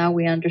health, now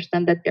we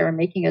understand that they are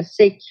making us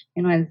sick.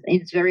 And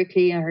it's very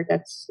clear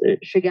that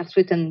sugar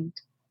sweetened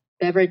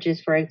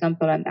beverages, for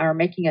example, are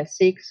making us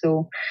sick.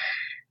 So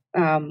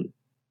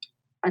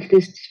at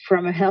least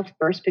from a health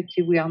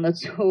perspective, we are not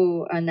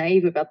so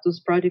naive about those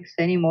products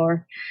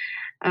anymore.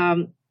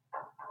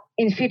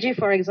 In Fiji,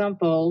 for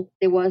example,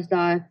 there was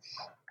that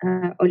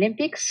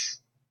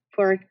Olympics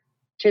for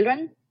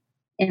children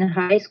in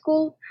high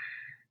school.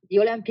 The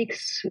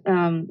Olympics,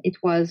 it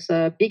was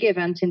a big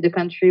event in the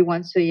country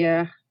once a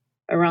year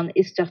around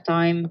Easter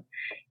time.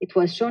 It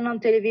was shown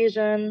on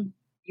television.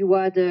 You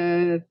had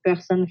a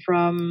person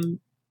from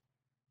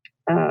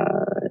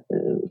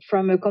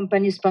a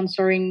company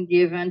sponsoring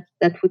the event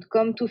that would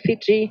come to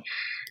Fiji.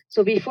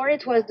 So before,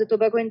 it was the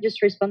tobacco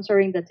industry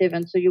sponsoring that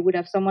event. So you would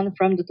have someone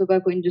from the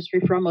tobacco industry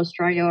from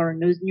Australia or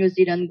New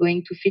Zealand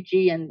going to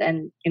Fiji and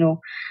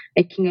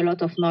making a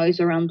lot of noise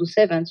around those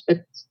events.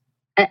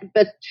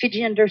 But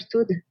Fiji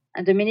understood,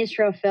 and the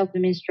Ministry of Health, the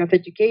Ministry of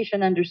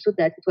Education understood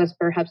that it was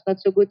perhaps not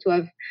so good to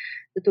have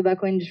the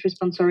tobacco industry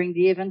sponsoring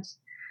the events.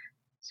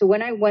 So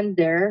when I went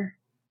there,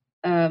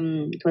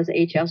 it was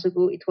 8 years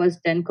ago, it was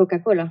then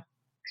Coca-Cola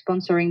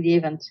sponsoring the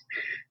event.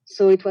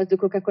 So it was the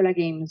Coca-Cola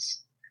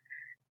Games.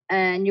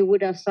 And you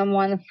would have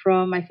someone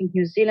from, I think,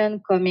 New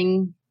Zealand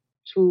coming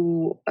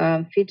to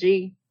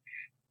Fiji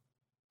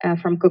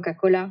from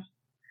Coca-Cola.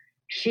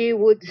 She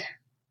would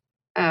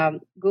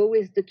go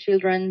with the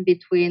children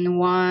between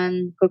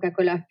one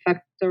Coca-Cola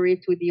factory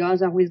to the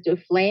other with the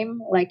flame,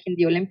 like in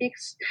the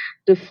Olympics,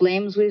 the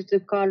flames with the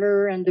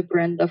color and the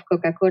brand of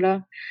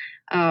Coca-Cola.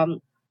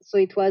 So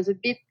it was a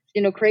bit,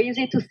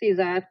 crazy to see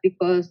that,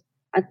 because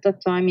at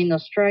that time in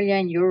Australia,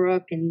 in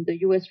Europe, in the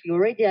US, we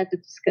already had the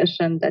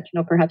discussion that,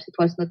 perhaps it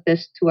was not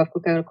best to have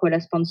Coca-Cola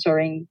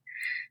sponsoring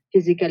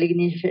physical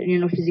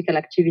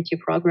activity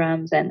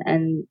programs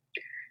and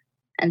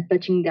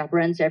putting their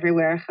brands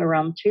everywhere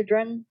around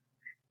children.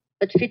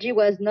 But Fiji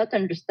was not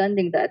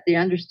understanding that. They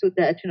understood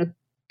that,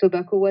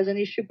 tobacco was an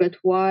issue, but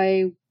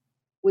why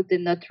would they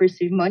not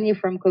receive money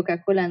from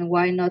Coca-Cola, and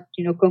why not,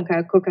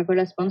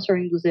 Coca-Cola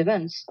sponsoring those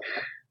events?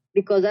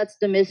 Because that's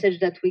the message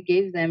that we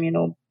gave them,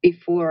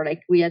 before.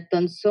 Like, we had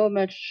done so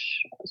much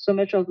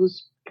of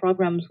those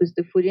programs with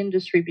the food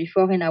industry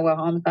before in our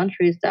own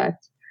countries, that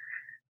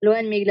low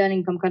and middle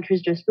income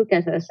countries just look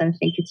at us and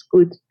think it's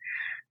good.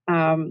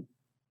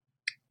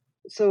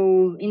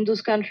 So in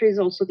those countries,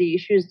 also the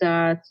issues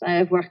that I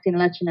have worked in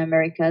Latin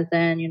America,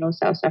 then,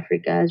 South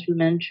Africa, as you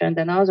mentioned,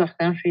 and other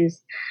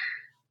countries,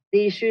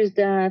 the issues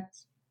that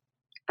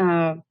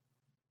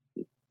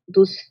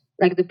those,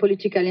 like the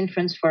political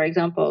influence, for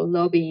example,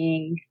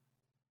 lobbying,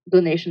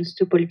 donations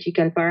to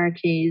political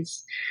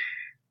parties,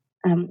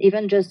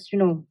 even just,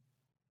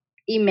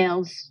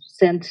 emails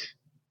sent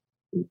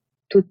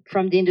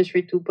from the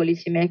industry to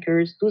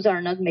policymakers, those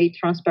are not made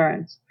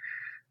transparent.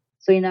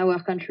 So in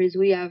our countries,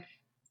 we have,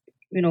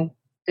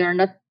 there are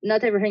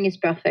not everything is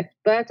perfect,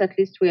 but at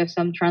least we have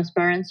some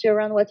transparency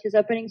around what is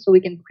happening, so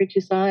we can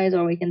criticize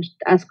or we can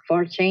ask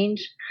for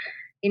change.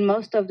 In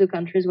most of the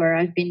countries where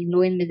I've been,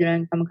 low and middle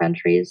income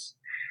countries,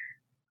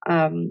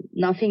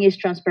 nothing is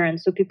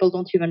transparent, so people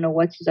don't even know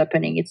what is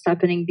happening. It's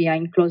happening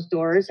behind closed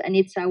doors, and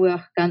it's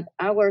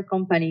our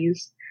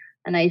companies,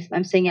 and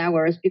I'm saying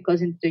ours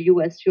because in the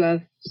US you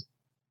have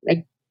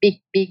like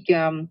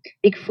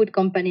big food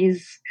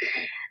companies,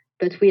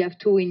 but we have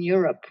two in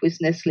Europe with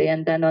Nestle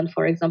and Danone,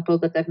 for example,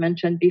 that I've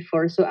mentioned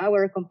before. So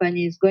our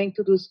companies going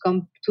to those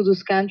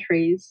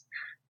countries,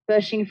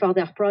 pushing for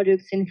their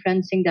products,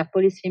 influencing their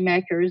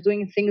policymakers,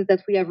 doing things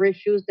that we have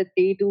refused that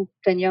they do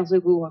 10 years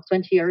ago or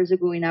 20 years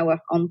ago in our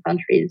own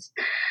countries.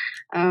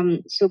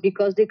 So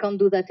because they can't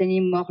do that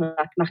anymore,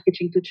 like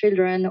marketing to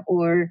children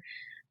or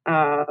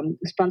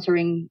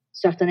sponsoring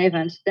certain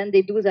events, then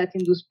they do that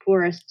in those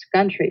poorest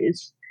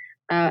countries.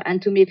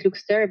 And to me, it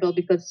looks terrible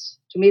because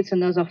to me, it's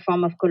another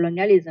form of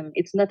colonialism.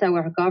 It's not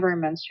our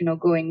governments,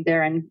 going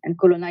there and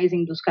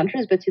colonizing those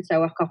countries, but it's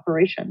our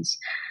corporations,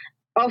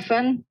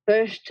 often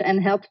pushed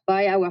and helped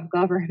by our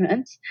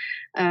governments,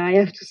 I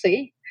have to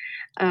say.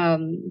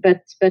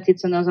 But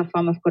it's another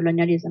form of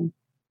colonialism.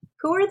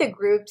 Who are the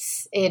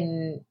groups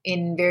in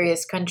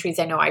various countries?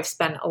 I know I've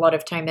spent a lot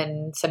of time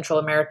in Central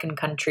American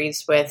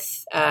countries with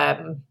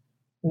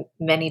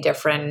many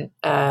different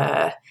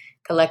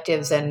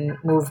collectives and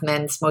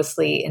movements,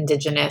 mostly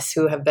indigenous,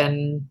 who have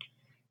been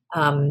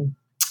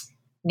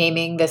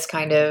naming this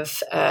kind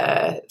of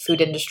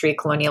food industry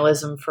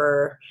colonialism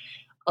for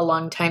a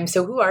long time.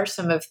 So who are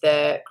some of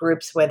the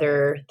groups,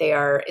 whether they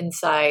are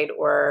inside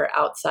or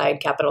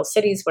outside capital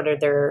cities, whether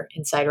they're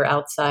inside or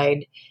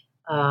outside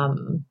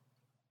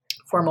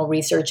formal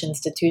research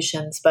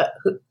institutions, but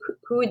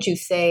who would you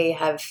say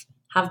have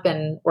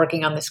been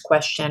working on this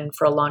question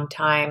for a long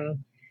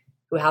time,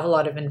 who have a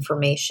lot of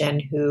information,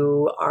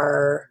 who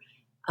are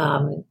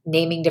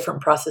naming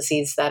different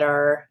processes that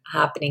are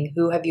happening?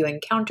 Who have you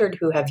encountered?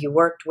 Who have you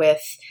worked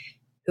with?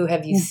 Who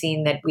have you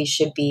seen that we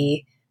should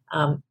be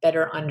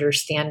better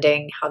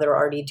understanding how they're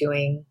already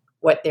doing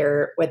what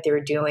they're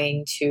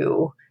doing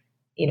to,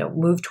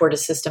 move toward a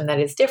system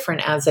that is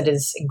different as it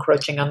is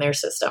encroaching on their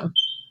system?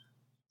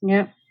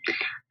 Yeah.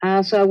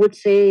 So I would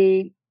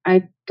say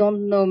I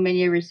don't know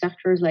many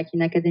researchers like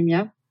in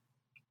academia.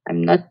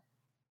 I'm not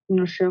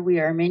sure we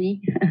are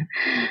many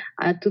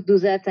to do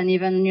that. And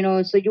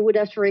even, so you would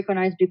have to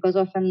recognize, because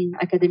often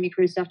academic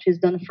research is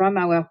done from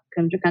our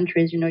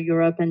countries,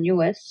 Europe and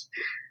US,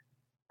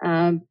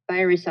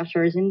 by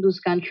researchers in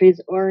those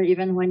countries, or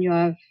even when you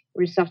have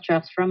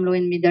researchers from low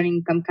and middle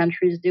income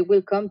countries, they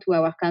will come to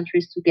our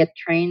countries to get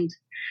trained.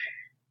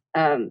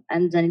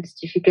 And then it's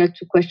difficult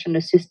to question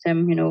the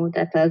system,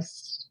 that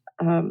has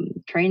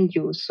trained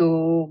you.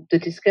 So the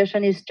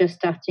discussion is just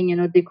starting,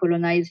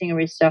 decolonizing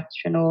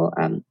research,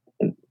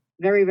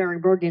 very, very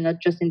broadly, not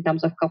just in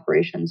terms of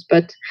corporations,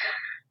 but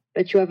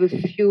you have a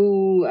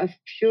few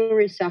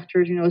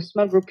researchers, a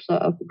small group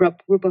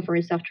of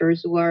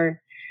researchers who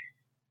are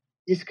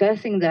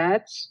discussing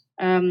that.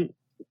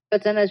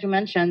 But then, as you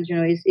mentioned,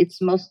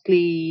 it's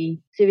mostly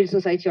civil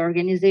society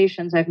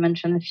organizations. I've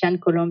mentioned FIAN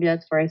Colombia,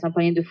 for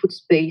example, in the food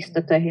space,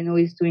 that I know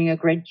is doing a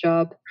great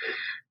job.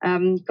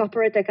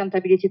 Corporate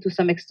accountability to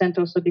some extent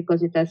also,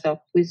 because it has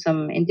helped with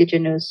some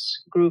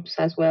indigenous groups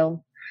as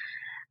well.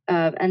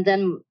 And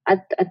then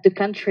at the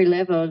country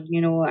level,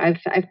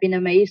 I've been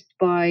amazed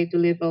by the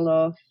level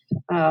of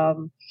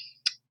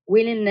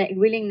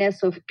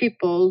willingness of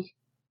people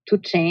to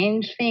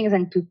change things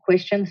and to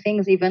question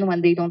things, even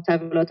when they don't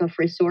have a lot of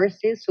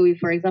resources. So if,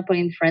 for example,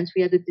 in France,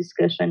 we had a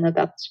discussion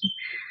about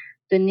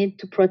the need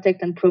to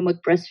protect and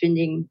promote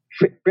breastfeeding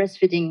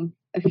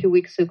a few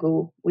weeks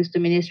ago with the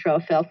Ministry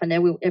of Health, and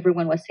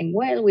everyone was saying,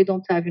 well, we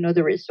don't have,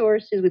 the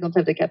resources, we don't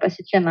have the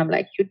capacity. And I'm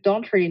like, you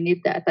don't really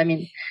need that. I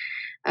mean,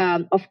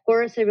 of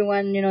course,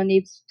 everyone,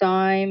 needs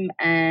time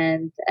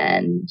and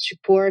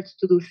support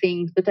to do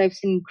things, but I've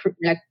seen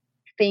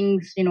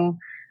things,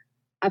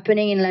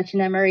 happening in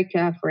Latin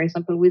America, for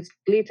example, with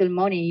little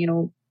money,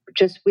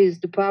 just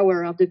with the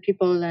power of the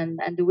people and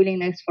the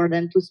willingness for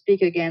them to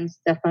speak against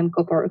certain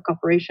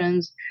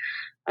corporations,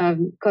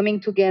 coming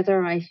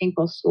together. I think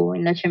also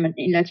in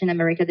Latin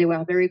America, they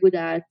were very good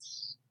at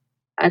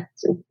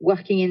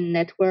working in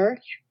network.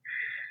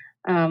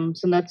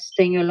 So not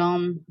staying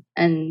alone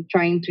and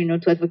trying to,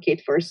 to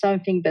advocate for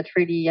something, but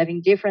really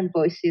having different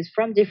voices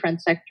from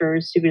different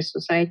sectors, civil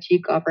society,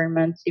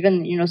 governments,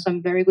 even,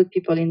 some very good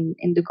people in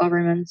the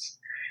governments,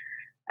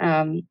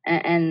 and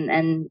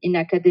in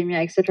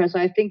academia, etc. So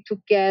I think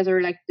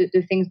together, like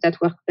the things that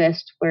work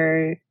best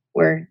where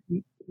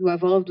you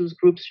have all of those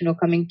groups,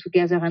 coming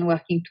together and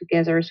working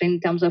together. So in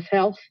terms of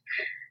health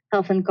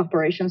and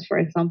corporations, for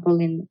example,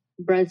 in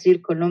Brazil,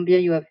 Colombia,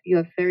 you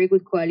have very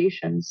good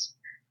coalitions,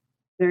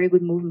 very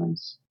good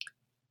movements.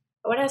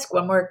 I want to ask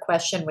one more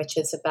question, which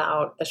is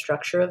about the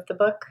structure of the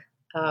book.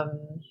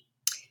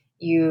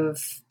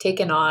 You've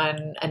taken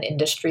on an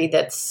industry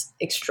that's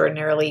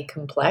extraordinarily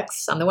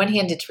complex. On the one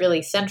hand, it's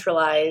really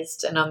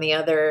centralized, and on the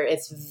other,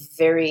 it's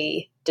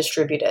very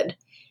distributed.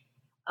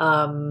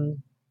 The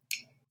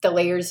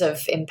layers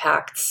of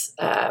impacts,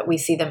 we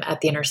see them at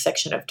the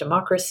intersection of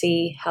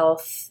democracy,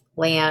 health,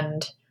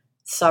 land,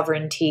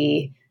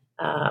 sovereignty,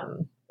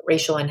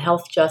 racial and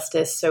health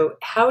justice. So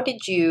how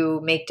did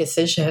you make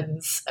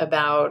decisions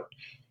about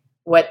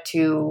what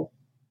to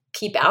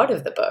keep out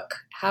of the book?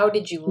 How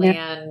did you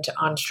land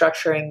on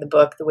structuring the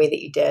book the way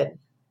that you did?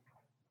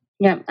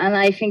 Yeah, and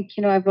I think,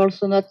 I've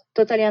also not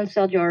totally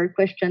answered your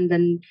question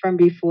then from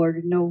before,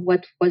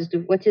 what is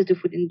the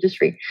food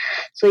industry?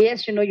 So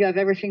yes, you have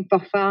everything for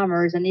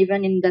farmers, and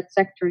even in that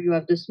sector, you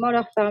have the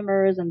smaller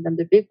farmers and then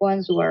the big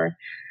ones who are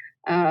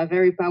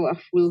very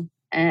powerful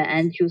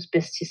and use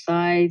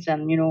pesticides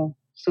and,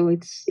 So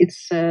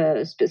it's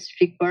a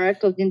specific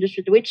part of the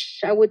industry, which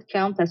I would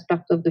count as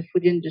part of the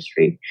food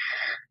industry,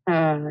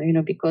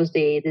 because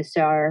they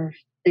serve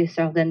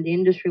then the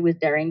industry with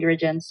their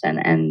ingredients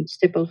and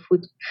staple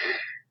food.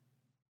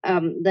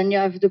 Then you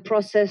have the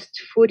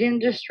processed food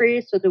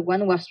industry, so the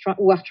one who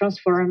are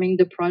transforming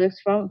the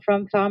products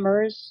from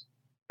farmers.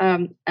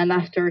 And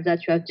after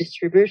that, you have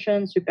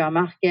distribution,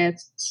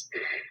 supermarkets,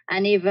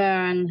 and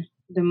even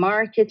the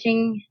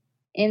marketing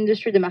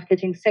industry, the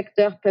marketing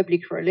sector,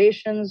 public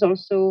relations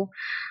also,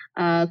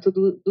 to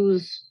do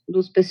those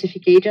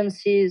specific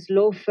agencies,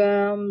 law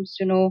firms,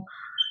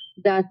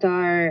 that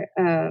are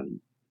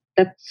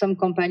that some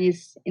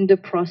companies in the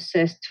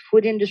processed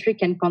food industry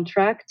can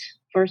contract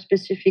for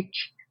specific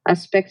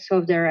aspects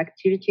of their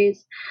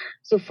activities.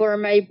 So for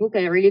my book,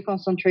 I really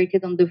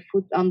concentrated on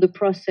the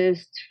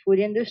processed food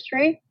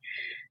industry.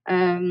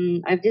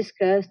 I've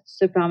discussed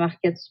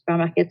supermarkets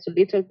a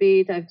little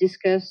bit. I've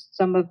discussed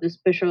some of the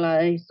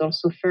specialized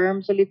also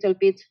firms a little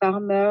bit,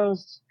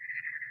 farmers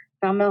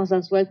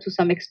as well to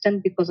some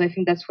extent, because I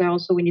think that's where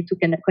also we need to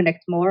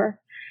connect more,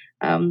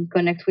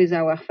 connect with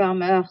our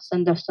farmers,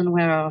 understand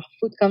where our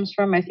food comes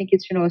from. I think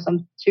it's,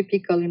 some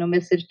typical,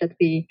 message that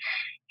we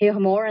hear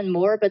more and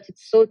more, but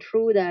it's so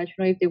true that,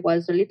 if there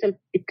was a little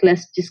bit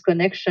less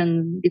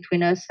disconnection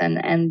between us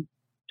and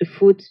the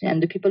food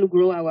and the people who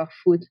grow our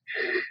food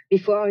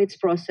before it's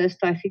processed,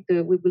 I think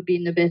we will be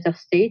in a better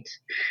state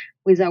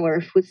with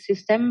our food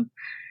system.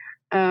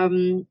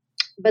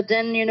 But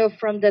then,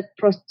 from that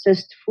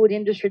processed food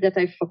industry that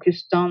I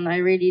focused on, I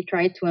really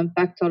tried to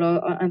unpack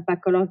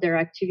all of their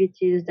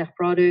activities, their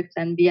products,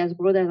 and be as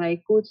broad as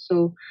I could.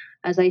 So,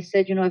 as I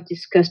said, I've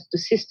discussed the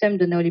system,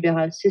 the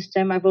neoliberal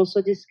system. I've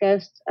also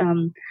discussed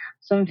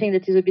something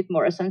that is a bit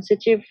more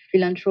sensitive, we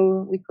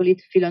call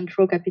it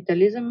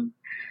philanthrocapitalism.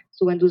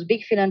 So when those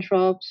big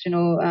philanthropes,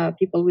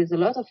 people with a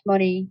lot of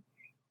money,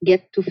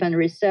 get to fund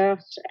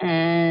research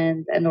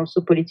and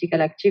also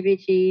political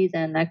activities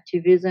and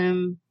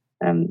activism,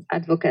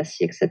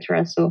 advocacy,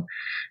 etc. So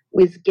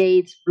with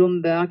Gates,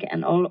 Bloomberg,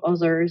 and all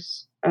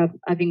others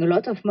having a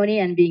lot of money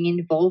and being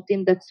involved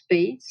in that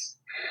space,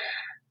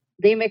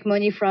 they make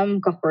money from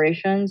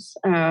corporations.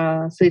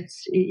 So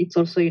it's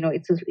also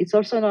it's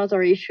also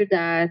another issue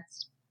that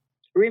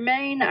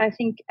remain, I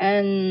think,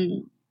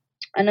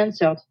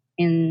 unanswered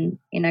in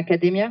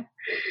academia.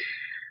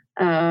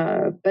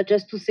 But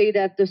just to say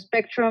that the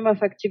spectrum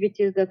of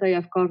activities that I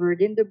have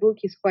covered in the book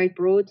is quite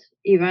broad,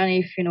 even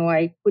if,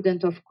 I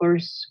couldn't, of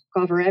course,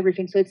 cover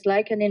everything. So it's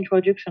like an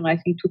introduction, I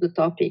think, to the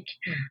topic,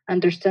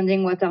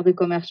 understanding what are the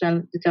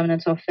commercial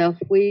determinants of health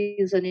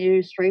with an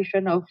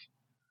illustration of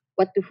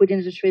what the food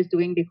industry is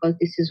doing, because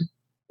this is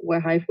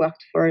where I've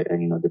worked for,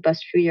 the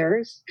past few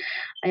years.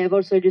 I have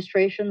also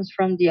illustrations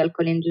from the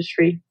alcohol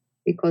industry,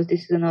 because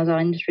this is another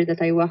industry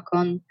that I work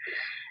on,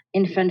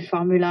 infant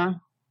formula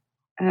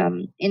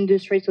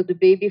industry, so the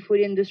baby food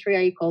industry,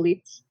 I call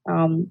it,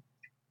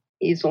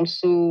 is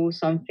also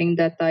something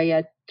that I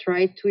had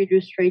tried to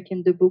illustrate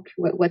in the book.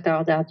 What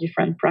are their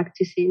different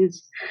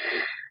practices?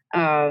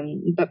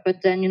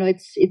 But then,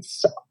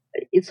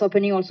 it's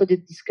opening also the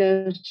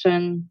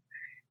discussion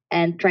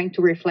and trying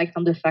to reflect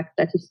on the fact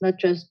that it's not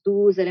just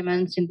those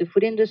elements in the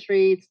food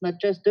industry, it's not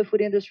just the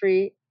food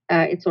industry,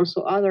 it's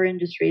also other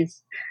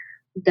industries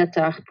that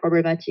are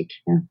problematic.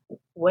 Yeah.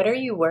 What are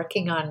you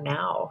working on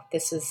now?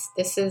 This is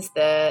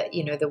the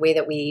the way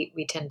that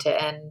we tend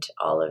to end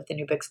all of the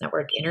New Books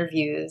Network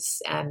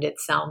interviews, and it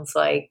sounds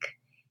like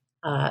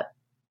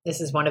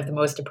this is one of the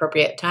most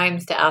appropriate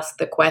times to ask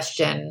the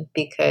question,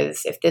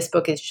 because if this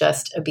book is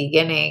just a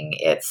beginning,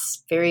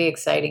 it's very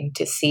exciting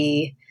to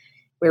see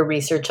where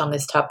research on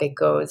this topic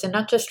goes, and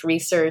not just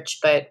research,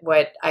 but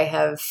what I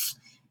have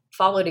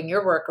followed in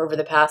your work over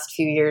the past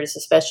few years,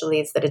 especially,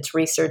 is that it's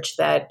research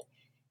that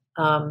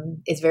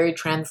is very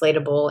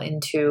translatable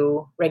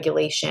into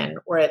regulation,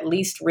 or at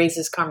least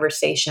raises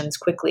conversations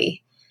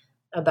quickly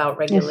about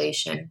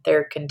regulation. Yes.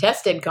 They're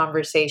contested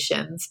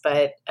conversations,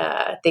 but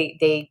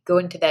they go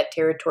into that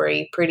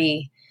territory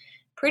pretty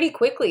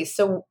quickly.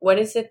 So what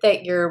is it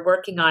that you're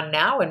working on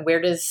now, and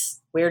where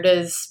does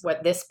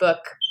what this book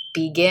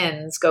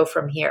begins go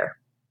from here?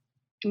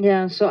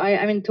 Yeah, so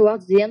I mean,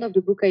 towards the end of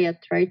the book, I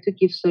had tried to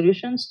give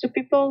solutions to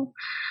people.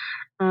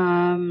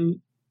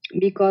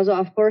 Because,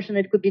 of course,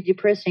 it could be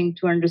depressing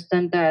to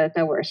understand that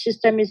our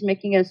system is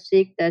making us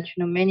sick, that,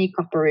 many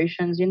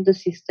corporations in the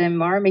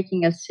system are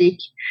making us sick.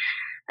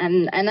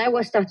 And I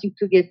was starting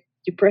to get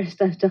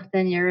depressed after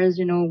 10 years,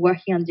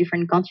 working on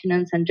different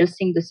continents and just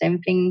seeing the same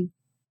things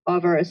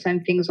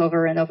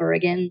over and over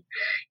again,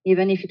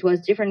 even if it was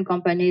different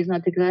companies,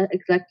 not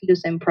exactly the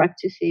same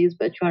practices,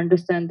 but you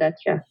understand that,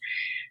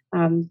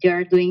 they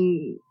are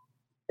doing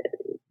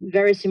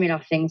very similar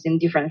things in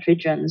different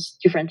regions,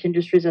 different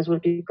industries as well,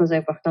 because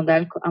I've worked on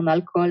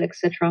alcohol,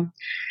 etc.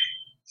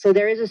 So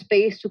there is a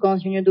space to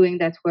continue doing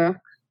that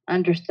work,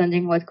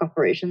 understanding what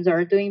corporations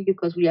are doing,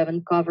 because we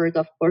haven't covered,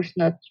 of course,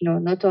 not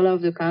all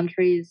of the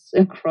countries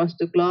across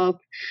the globe,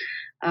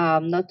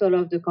 not all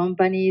of the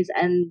companies,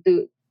 and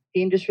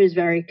the industry is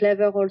very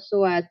clever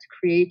also at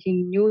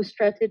creating new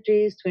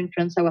strategies to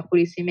influence our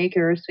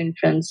policymakers, to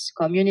influence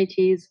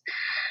communities.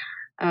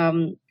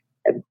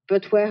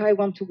 But where I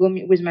want to go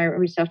with my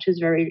research is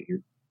very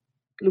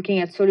looking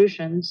at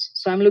solutions.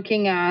 So I'm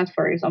looking at,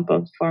 for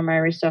example, for my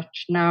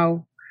research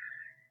now,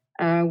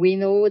 we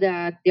know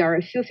that there are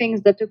a few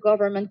things that the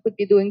government could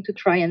be doing to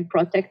try and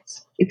protect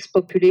its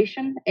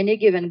population. Any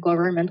given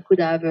government could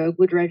have a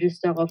good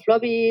register of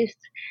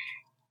lobbyists,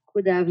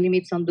 could have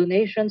limits on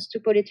donations to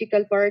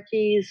political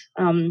parties,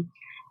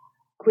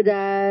 could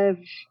have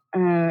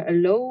a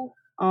law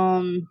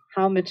on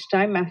how much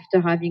time after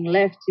having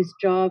left his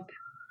job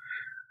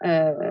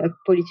a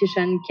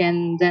politician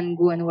can then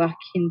go and work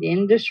in the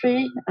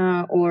industry,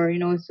 or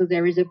so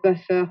there is a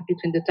buffer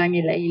between the time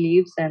he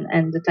leaves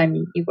and the time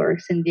he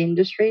works in the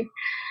industry.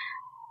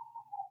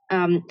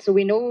 So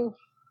we know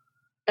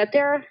that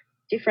there are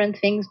different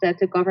things that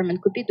the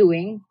government could be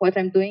doing. What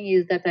I'm doing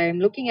is that I'm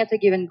looking at a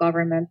given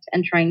government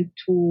and trying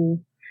to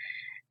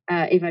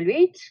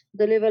evaluate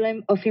the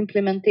level of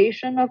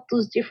implementation of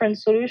those different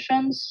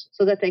solutions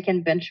so that I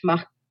can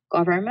benchmark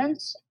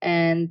governments,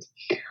 and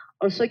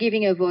also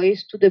giving a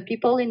voice to the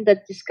people in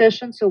that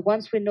discussion. So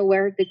once we know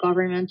where the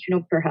government,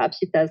 perhaps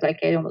it has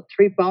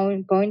 3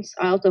 points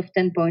out of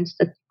 10 points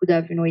that could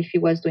have, if he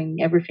was doing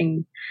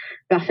everything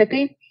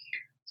perfectly.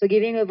 So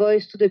giving a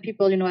voice to the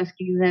people,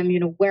 asking them,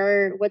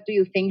 what do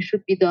you think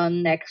should be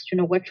done next?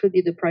 What should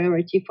be the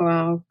priority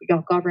for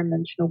your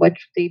government? What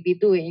should they be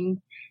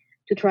doing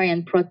to try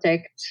and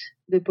protect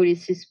the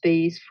policy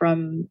space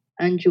from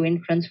undue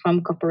influence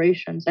from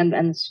corporations and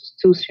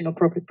to,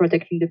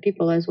 protecting the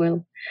people as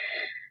well.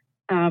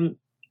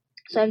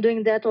 So I'm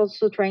doing that,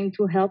 also trying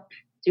to help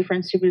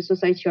different civil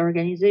society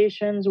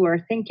organizations who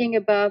are thinking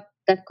about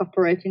that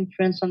corporate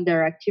influence on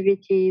their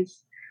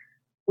activities.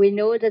 We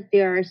know that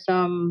there are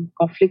some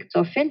conflicts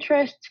of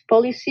interest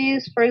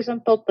policies, for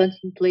example, put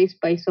in place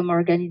by some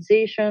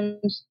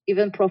organizations,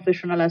 even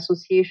professional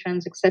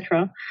associations,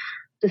 etc.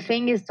 The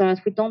thing is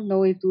that we don't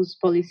know if those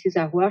policies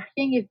are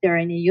working, if they're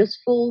any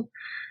useful.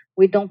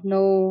 We don't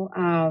know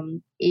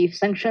if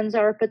sanctions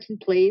are put in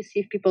place,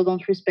 if people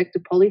don't respect the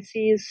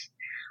policies.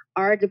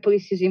 Are the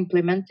policies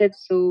implemented?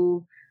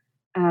 So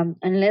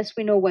unless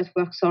we know what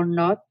works or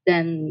not,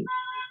 then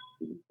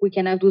we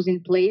can have those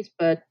in place,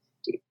 but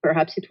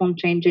perhaps it won't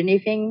change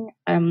anything.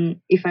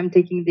 If I'm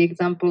taking the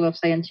example of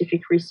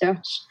scientific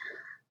research,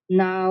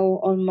 now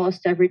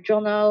almost every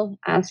journal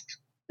asks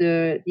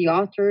the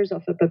authors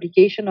of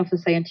a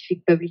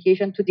scientific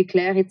publication, to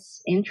declare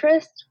its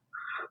interest,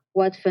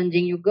 what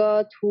funding you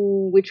got,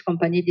 which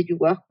company did you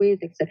work with,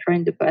 etc.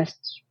 in the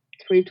past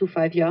 3 to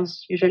 5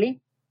 years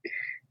usually.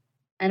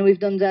 And we've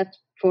done that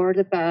for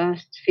the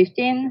past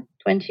 15,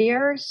 20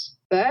 years.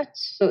 But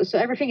so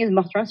everything is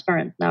more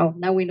transparent now.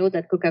 Now we know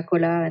that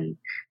Coca-Cola and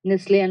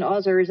Nestle and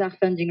others are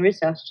funding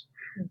research.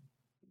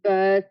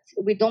 But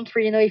we don't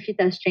really know if it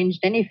has changed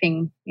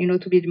anything,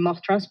 to be more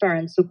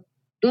transparent. So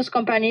those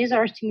companies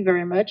are still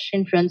very much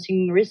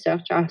influencing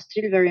research, are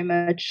still very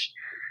much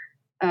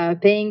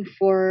paying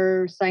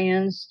for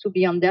science to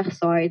be on their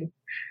side.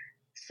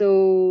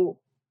 So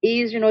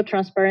is,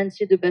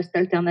 transparency the best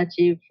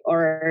alternative?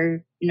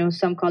 Or,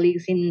 some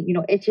colleagues in,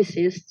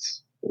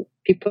 ethicists,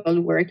 people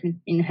who work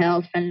in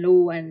health and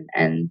law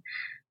and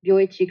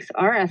bioethics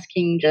are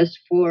asking just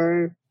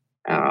for,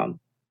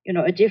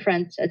 a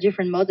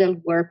different model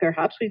where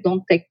perhaps we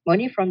don't take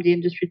money from the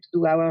industry to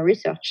do our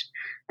research.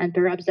 And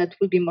perhaps that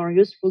would be more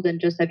useful than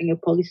just having a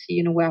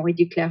policy, where we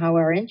declare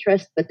our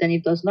interest, but then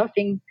it does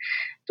nothing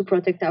to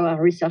protect our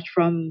research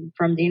from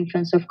the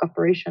influence of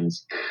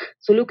corporations.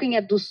 So looking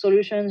at those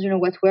solutions,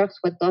 what works,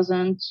 what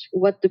doesn't,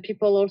 what the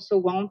people also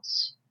want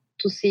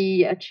to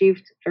see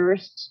achieved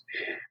first.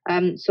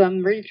 So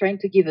I'm really trying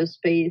to give a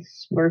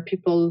space for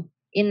people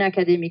in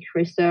academic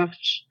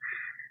research,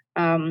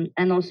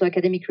 and also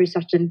academic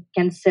research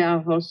can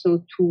serve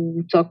also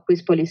to talk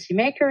with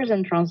policymakers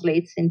and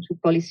translates into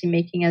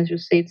policymaking, as you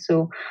said.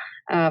 So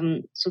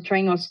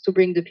trying also to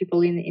bring the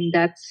people in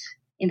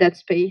that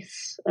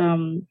space,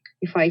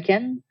 if I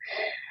can.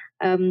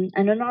 And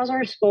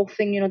another small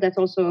thing, that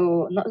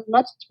also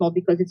not small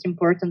because it's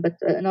important, but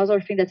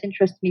another thing that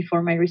interests me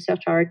for my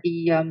research are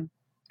the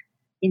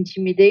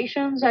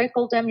intimidations, I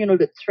call them,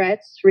 the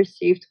threats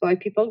received by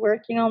people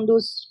working on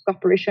those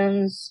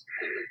corporations,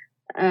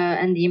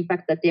 and the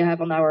impact that they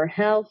have on our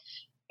health,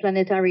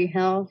 planetary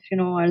health,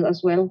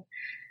 as well.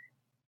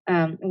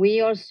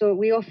 We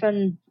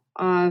often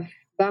have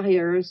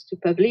barriers to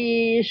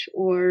publish,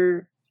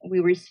 or we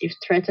receive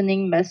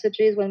threatening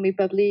messages when we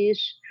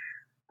publish.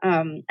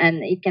 And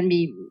it can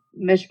be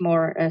much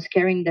more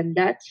scaring than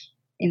that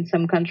in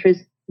some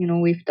countries.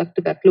 We've talked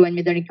about low and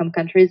middle income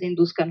countries. In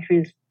those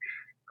countries,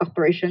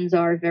 corporations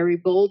are very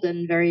bold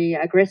and very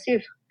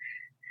aggressive,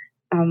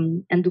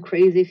 and do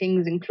crazy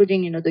things,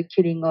 including, the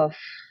killing of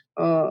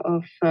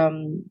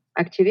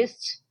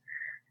activists.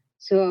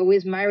 So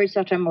with my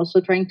research, I'm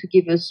also trying to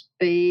give a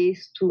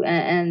space to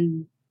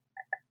and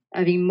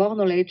having more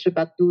knowledge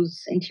about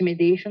those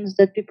intimidations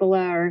that people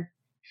are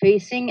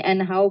facing,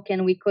 and how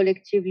can we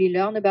collectively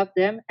learn about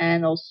them,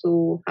 and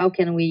also how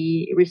can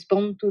we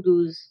respond to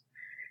those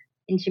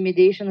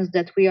intimidations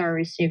that we are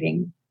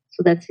receiving.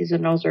 So that is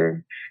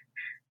another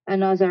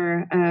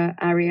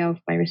area of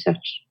my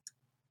research.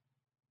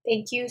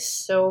 Thank you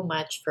so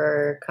much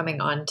for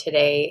coming on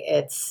today.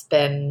 It's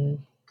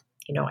been,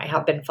 I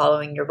have been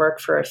following your work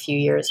for a few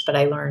years, but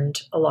I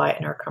learned a lot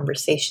in our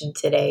conversation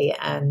today.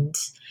 And,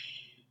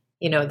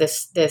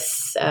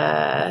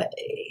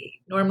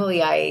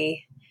 normally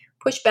I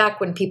push back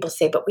when people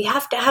say, but we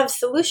have to have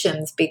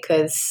solutions,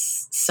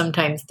 because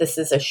sometimes this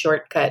is a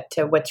shortcut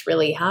to what's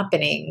really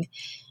happening.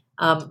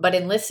 But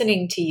in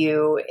listening to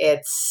you,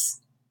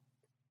 it's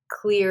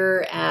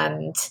clear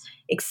and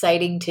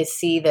exciting to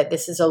see that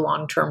this is a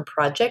long-term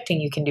project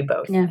and you can do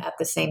both at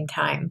the same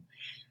time.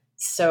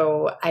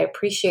 So I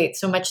appreciate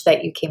so much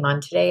that you came on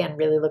today, and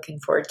really looking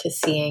forward to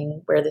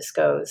seeing where this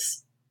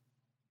goes.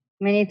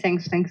 Many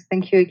thanks.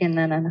 Thank you again,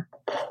 Nana.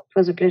 It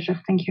was a pleasure.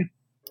 Thank you.